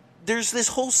 there's this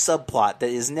whole subplot that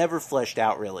is never fleshed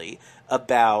out, really,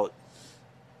 about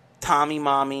Tommy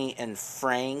Mommy and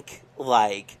Frank,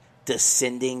 like,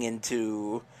 descending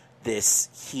into this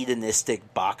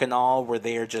hedonistic bacchanal where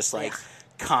they are just, like,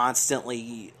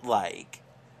 constantly, like,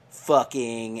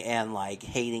 fucking and, like,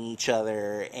 hating each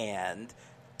other and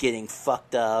getting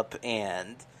fucked up,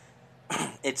 and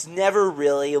it's never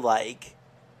really, like,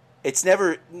 it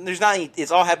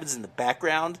all happens in the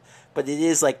background, but it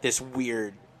is, like, this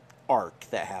weird arc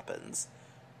that happens.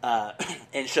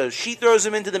 And so she throws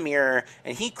him into the mirror,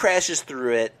 and he crashes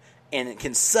through it, and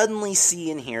can suddenly see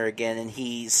and hear again, and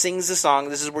he sings the song.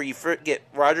 This is where you get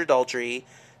Roger Daltrey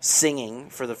singing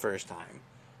for the first time.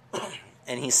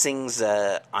 And he sings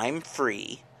I'm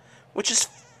Free, which is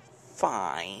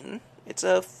fine. It's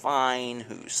a fine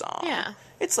Who song. Yeah.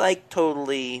 It's, like,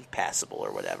 totally passable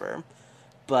or whatever.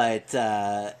 But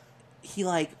he,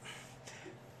 like...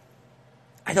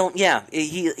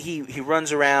 he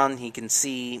runs around, he can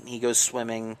see, he goes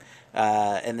swimming,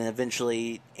 and then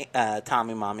eventually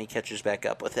Tommy Mommy catches back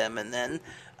up with him, and then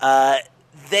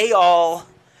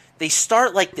they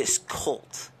start, like, this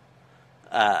cult,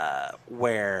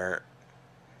 where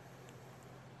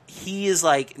he is,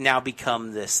 like, now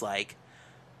become this, like,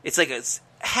 it's like a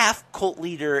half cult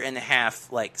leader and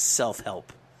half, like,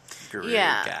 self-help guru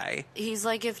guy. He's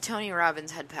like if Tony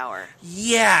Robbins had power.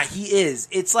 Yeah, he is.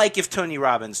 It's like if Tony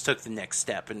Robbins took the next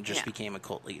step and just became a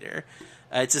cult leader.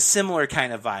 It's a similar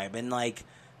kind of vibe. And, like,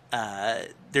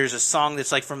 there's a song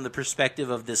that's, like, from the perspective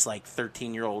of this, like,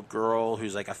 13-year-old girl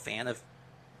who's, like, a fan of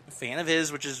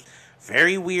his, which is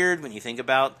very weird when you think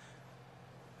about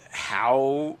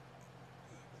how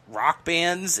rock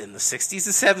bands in the 60s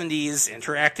and 70s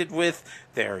interacted with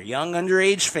their young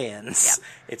underage fans. Yep.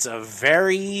 It's a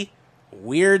very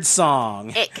weird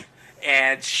song. Ick.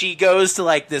 And she goes to,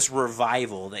 like, this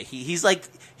revival that he's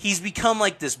become,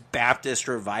 like, this Baptist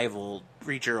revival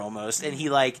preacher almost, and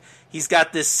he's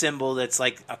got this symbol that's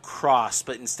like a cross,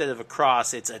 but instead of a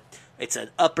cross, it's an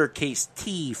uppercase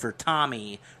T for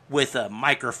Tommy with a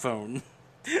microphone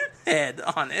head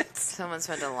on it. Someone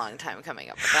spent a long time coming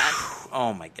up with that.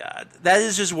 Oh my god. That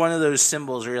is just one of those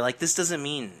symbols where you're like, this doesn't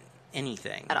mean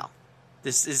anything. At all.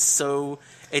 This is so...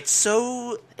 It's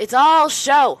all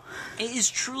show. It is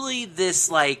truly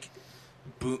this, like,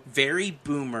 very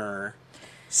boomer,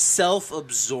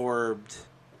 self-absorbed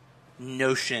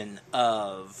notion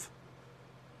of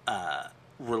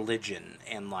religion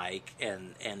and, like,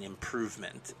 and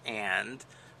improvement and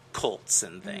cults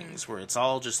and things, where it's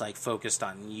all just, like, focused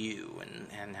on you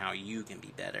and how you can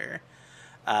be better.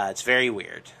 It's very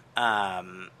weird.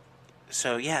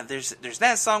 So yeah, there's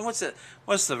that song.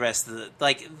 What's the rest of the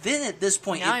like? Then at this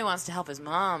point, Now he wants to help his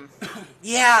mom.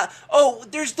 yeah. Oh,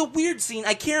 there's the weird scene.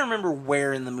 I can't remember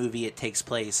where in the movie it takes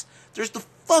place. There's the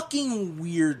fucking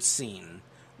weird scene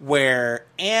where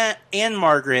Anne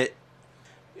Margaret,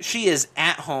 she is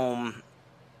at home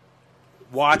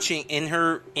watching in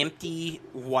her empty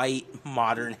white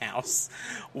modern house,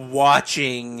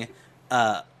 watching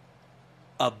a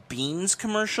Beans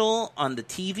commercial on the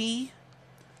TV.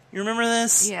 You remember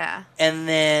this? Yeah. And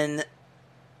then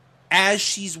as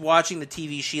she's watching the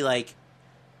TV, she like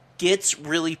gets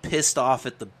really pissed off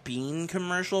at the Bean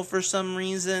commercial for some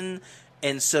reason,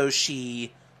 and so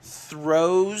she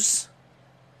throws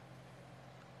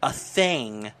a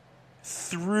thing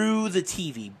through the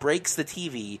TV, breaks the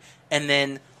TV, and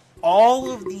then all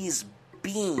of these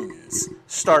beans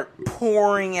start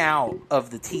pouring out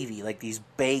of the TV, like these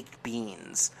baked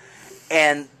beans.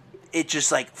 And it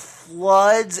just like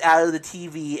floods out of the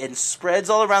TV and spreads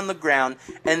all around the ground.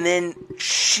 And then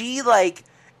she like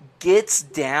gets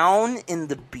down in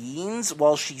the beans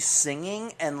while she's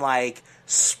singing and like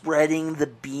spreading the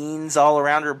beans all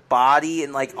around her body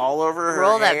and like all over her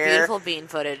Roll that hair. beautiful bean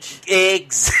footage.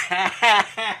 Exactly.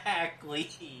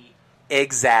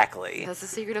 Exactly. That's the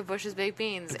secret of Bush's baked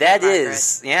beans. That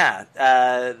is, yeah.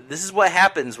 This is what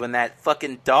happens when that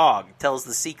fucking dog tells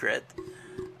the secret.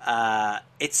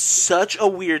 It's such a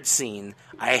weird scene.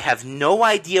 I have no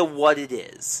idea what it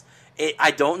is.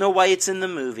 I don't know why it's in the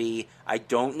movie. I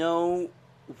don't know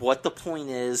what the point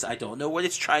is. I don't know what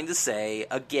it's trying to say.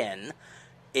 Again,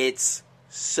 it's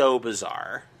so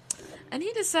bizarre. And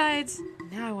he decides,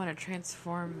 now I want to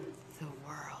transform the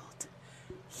world.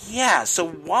 Yeah, so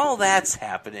while that's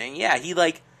happening, yeah,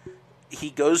 he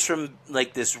goes from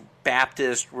like this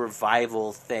Baptist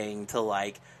revival thing to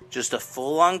like just a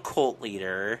full-on cult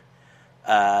leader.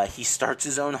 He starts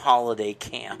his own holiday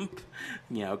camp,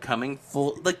 coming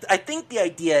full... Like, I think the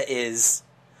idea is...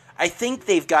 I think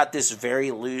they've got this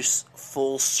very loose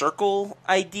full circle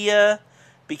idea,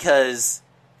 because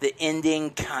the ending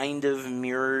kind of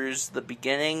mirrors the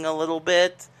beginning a little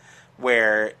bit,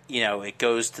 where, it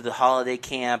goes to the holiday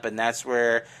camp, and that's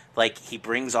where, like, he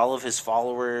brings all of his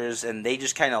followers, and they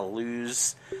just kind of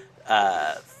lose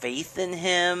faith in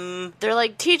him. They're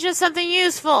like, teach us something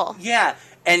useful. Yeah,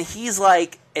 and he's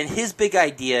like, and his big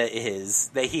idea is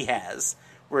that he has,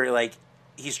 where like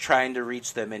he's trying to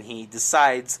reach them, and he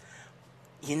decides,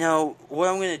 what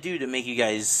I'm going to do to make you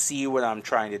guys see what I'm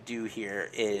trying to do here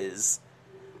is,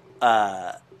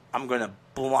 I'm going to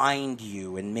blind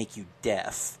you and make you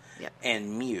deaf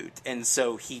and mute. And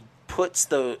so he puts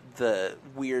the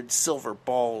weird silver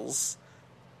balls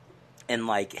and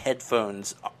like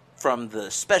headphones from the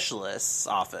specialist's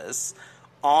office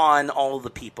on all the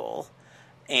people.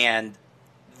 And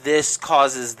this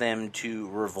causes them to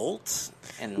revolt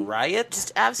and riot.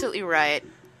 Just absolutely riot.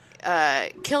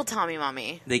 Kill Tommy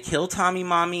Mommy. They kill Tommy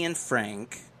Mommy and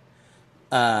Frank.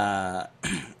 And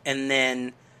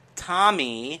then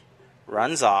Tommy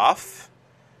runs off.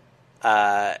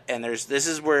 And this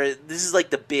is like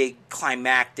the big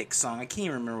climactic song. I can't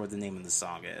even remember what the name of the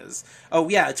song is. Oh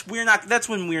yeah, that's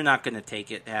when We're Not Gonna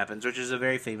Take It happens, which is a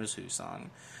very famous Who song.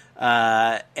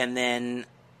 And then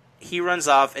he runs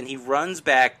off, and he runs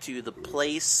back to the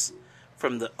place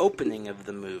from the opening of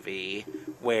the movie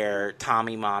where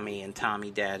Tommy Mommy and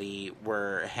Tommy Daddy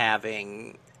were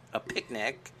having a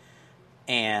picnic,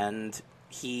 and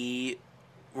he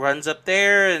runs up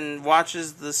there and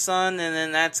watches the sun, and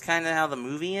then that's kind of how the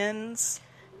movie ends.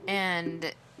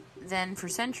 And then for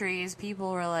centuries,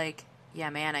 people were like, yeah,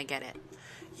 man, I get it.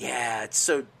 Yeah, it's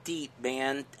so deep,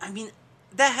 man. I mean,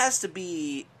 that has to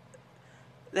be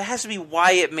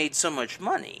why it made so much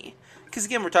money. Because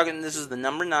again, we're talking, this is the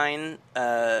number 9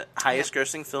 highest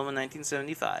grossing film in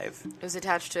 1975. It was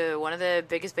attached to one of the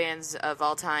biggest bands of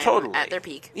all time at their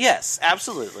peak. Yes,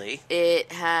 absolutely.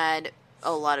 It had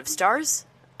a lot of stars.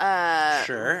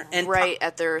 Sure. And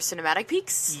at their cinematic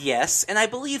peaks. Yes, and I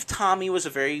believe Tommy was a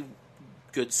very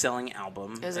good selling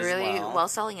album. It was a really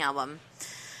well-selling album.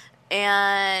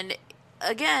 And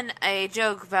again, I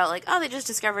joke about like, oh, they just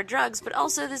discovered drugs, but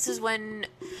also this is when,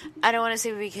 I don't want to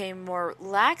say we became more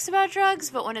lax about drugs,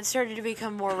 but when it started to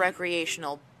become more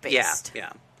recreational based.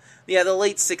 Yeah, the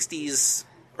late 60s,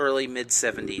 early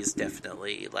mid-70s,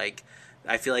 definitely. Like,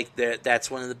 I feel like that's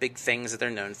one of the big things that they're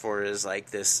known for, is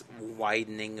like this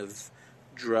widening of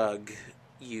drug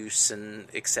use and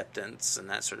acceptance and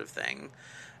that sort of thing.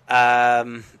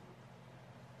 But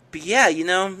yeah,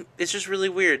 it's just really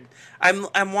weird.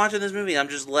 I'm watching this movie, and I'm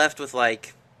just left with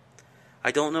like,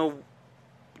 I don't know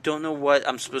don't know what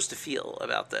I'm supposed to feel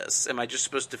about this. Am I just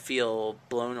supposed to feel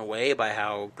blown away by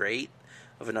how great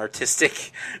of an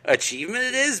artistic achievement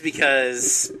it is?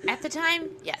 Because at the time,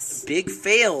 yes, big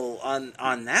fail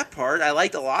on that part. I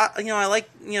liked a lot. I like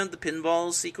the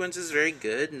pinball sequence is very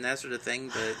good and that sort of thing.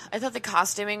 But I thought the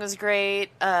costuming was great.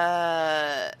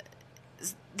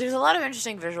 There's a lot of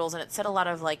interesting visuals, and it set a lot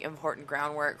of like important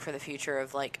groundwork for the future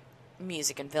of like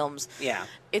music and films. Yeah,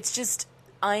 it's just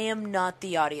I am not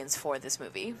the audience for this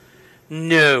movie.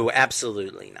 No,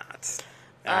 absolutely not.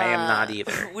 I am not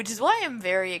either. Which is why I'm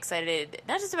very excited,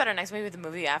 not just about our next movie, but the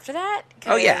movie after that.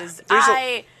 Oh yeah,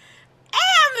 I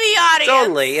am the audience.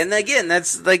 Totally, and again,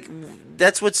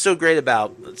 that's what's so great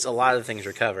about a lot of the things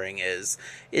we're covering is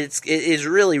it is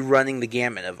really running the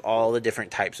gamut of all the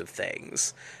different types of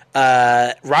things.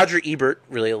 Roger Ebert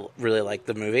really liked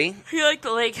the movie. He liked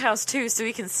the Lake House too, so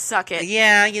he can suck it.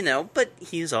 Yeah, but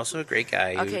he's also a great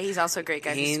guy. Okay, he's also a great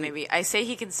guy. Maybe I say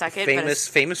he can suck it. Famous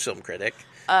film critic.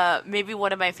 Maybe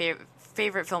one of my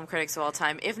favorite film critics of all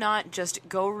time. If not, just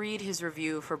go read his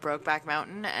review for Brokeback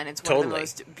Mountain, and it's one of the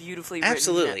most beautifully written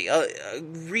absolutely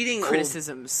reading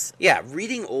criticisms.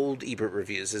 Reading old Ebert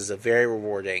reviews is a very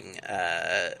rewarding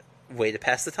way to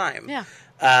pass the time. Yeah.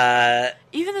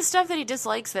 Even the stuff that he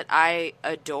dislikes that I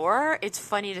adore, it's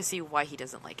funny to see why he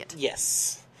doesn't like it.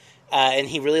 Yes. And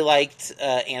he really liked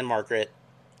Anne Margaret.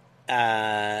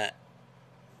 Called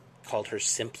her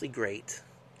Simply Great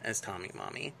as Tommy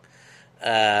Mommy.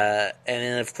 And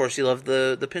then, of course, he loved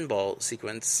the pinball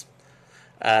sequence.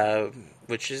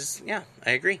 Which is, yeah,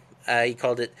 I agree. He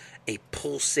called it a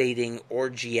pulsating,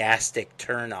 orgiastic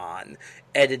turn-on,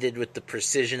 edited with the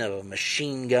precision of a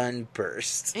machine gun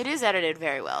burst. It is edited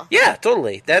very well. Yeah,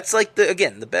 totally. That's like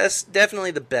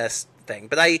definitely the best thing.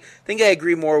 But I think I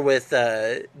agree more with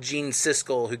Gene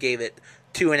Siskel, who gave it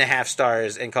 2.5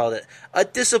 stars and called it a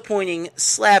disappointing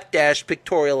slapdash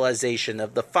pictorialization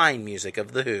of the fine music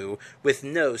of The Who with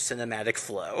no cinematic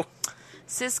flow.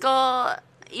 Siskel,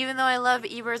 even though I love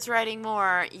Ebert's writing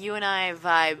more, you and I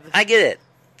vibe. I get it.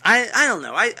 I don't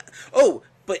know.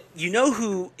 But you know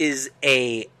who is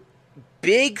a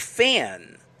big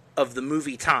fan of the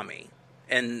movie Tommy?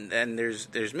 And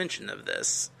there's mention of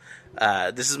this.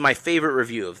 This is my favorite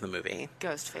review of the movie.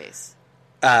 Ghostface.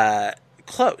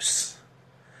 Close.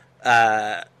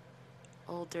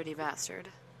 Old Dirty Bastard.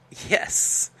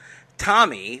 Yes.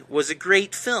 Tommy was a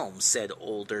great film, said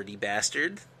Old Dirty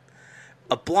Bastard.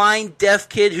 A blind, deaf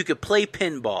kid who could play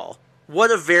pinball.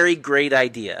 What a very great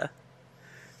idea.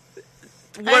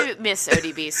 I miss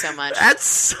ODB so much. That's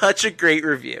such a great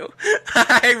review.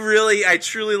 I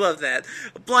truly love that.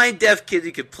 A blind, deaf kid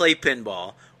who could play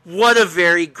pinball. What a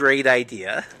very great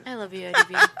idea. I love you,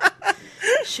 ODB.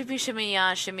 Shimmy, shimmy,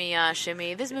 ya, shimmy, ya,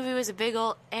 shimmy. This movie was a big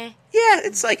ol' eh. Yeah,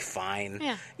 it's like fine.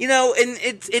 Yeah. And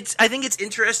it's. I think it's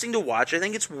interesting to watch. I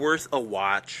think it's worth a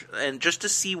watch, and just to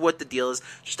see what the deal is,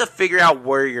 just to figure out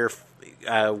where your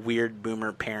weird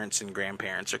boomer parents and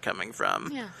grandparents are coming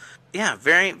from. Yeah. Yeah,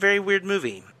 very, very weird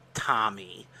movie.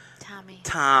 Tommy.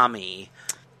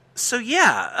 So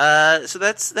yeah, so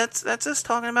that's us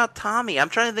talking about Tommy. I'm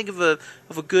trying to think of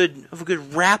a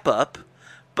good wrap up,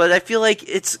 but I feel like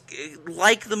it's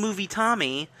like the movie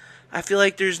Tommy. I feel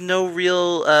like there's no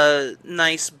real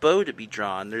nice bow to be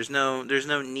drawn. There's no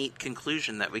neat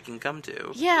conclusion that we can come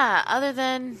to. Yeah, other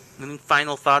than Any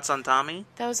final thoughts on Tommy?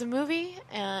 that was a movie,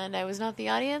 and I was not the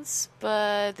audience,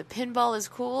 but the pinball is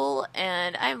cool,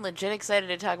 and I'm legit excited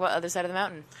to talk about Other Side of the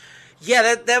Mountain.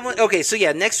 Yeah, that one. Okay, so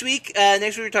yeah, next week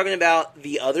we're talking about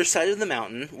The Other Side of the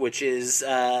Mountain, which is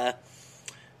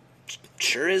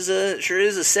sure is a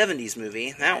 70s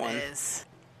movie. That one. It is.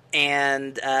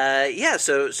 And yeah,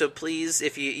 so please,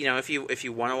 if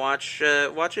you want to watch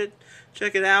it,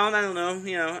 check it out. I don't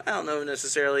know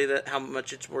necessarily that how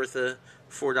much it's worth a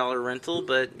 $4 rental,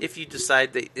 but if you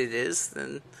decide that it is,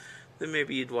 then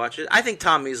maybe you'd watch it. I think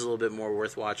Tommy's a little bit more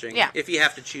worth watching. Yeah. If you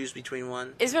have to choose between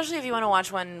one. Especially if you want to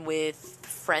watch one with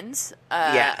friends.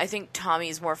 Yeah. I think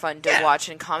Tommy's more fun to watch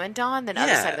and comment on than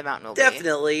Other Side of the Mountain will be.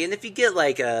 Definitely. And if you get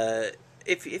like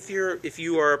if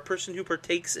you are a person who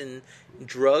partakes in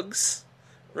drugs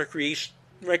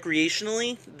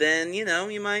recreationally, then you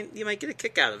might get a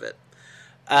kick out of it.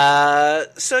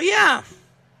 So yeah.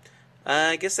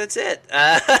 I guess that's it.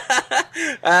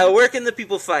 Where can the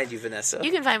people find you, Vanessa?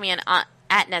 You can find me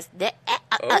at Nest.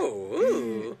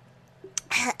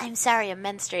 I'm sorry, I'm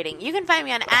menstruating. You can find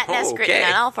me on @NessGritton okay.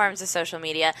 on all forms of social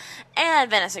media and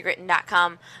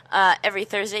VanessaGritton.com. Every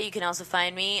Thursday, you can also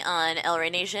find me on El Rey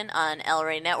Nation on El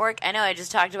Rey Network. I know I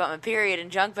just talked about my period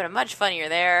and junk, but I'm much funnier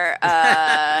there.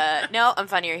 No, I'm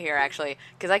funnier here, actually,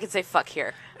 because I can say fuck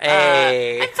here.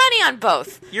 Hey. I'm funny on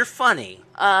both. You're funny.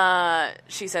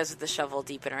 She says with the shovel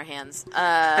deep in her hands.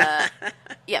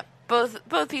 Yeah,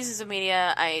 both pieces of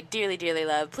media I dearly, dearly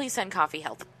love. Please send coffee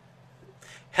help.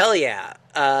 Hell yeah.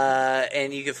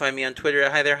 And you can find me on Twitter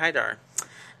at Hi There Hydar.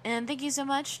 And thank you so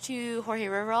much to Jorge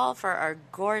Riverol for our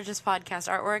gorgeous podcast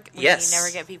artwork. We Yes.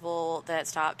 never get people that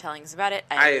stop telling us about it.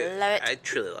 I love it. I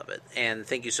truly love it. And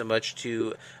thank you so much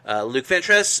to Luke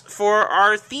Ventress for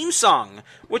our theme song,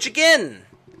 which, again,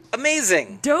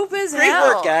 amazing. Dope as Great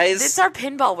hell. work, guys. It's our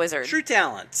pinball wizard. True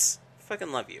talents.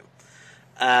 Fucking love you.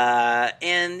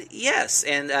 And yes,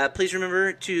 and please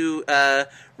remember to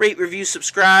rate, review,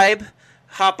 subscribe.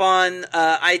 Hop on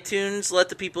iTunes. Let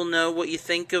the people know what you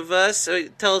think of us.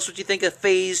 Tell us what you think of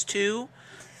Phase 2.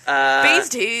 Phase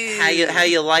 2. How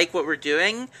you like what we're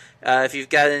doing. If you've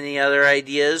got any other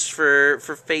ideas for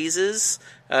phases,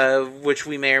 which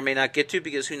we may or may not get to,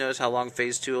 because who knows how long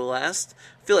Phase 2 will last.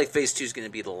 I feel like Phase 2 is going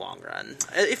to be the long run.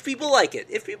 If people like it.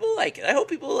 I hope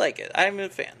people like it. I'm a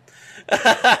fan.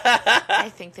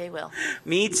 I think they will.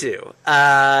 Me too.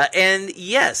 And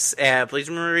yes, please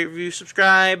remember to review,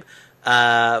 subscribe.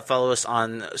 Follow us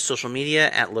on social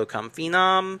media at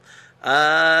LowComPhenom.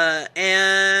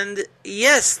 And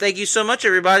yes, thank you so much,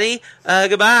 everybody.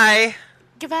 Goodbye.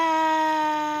 Goodbye.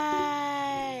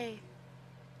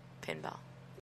 Pinball.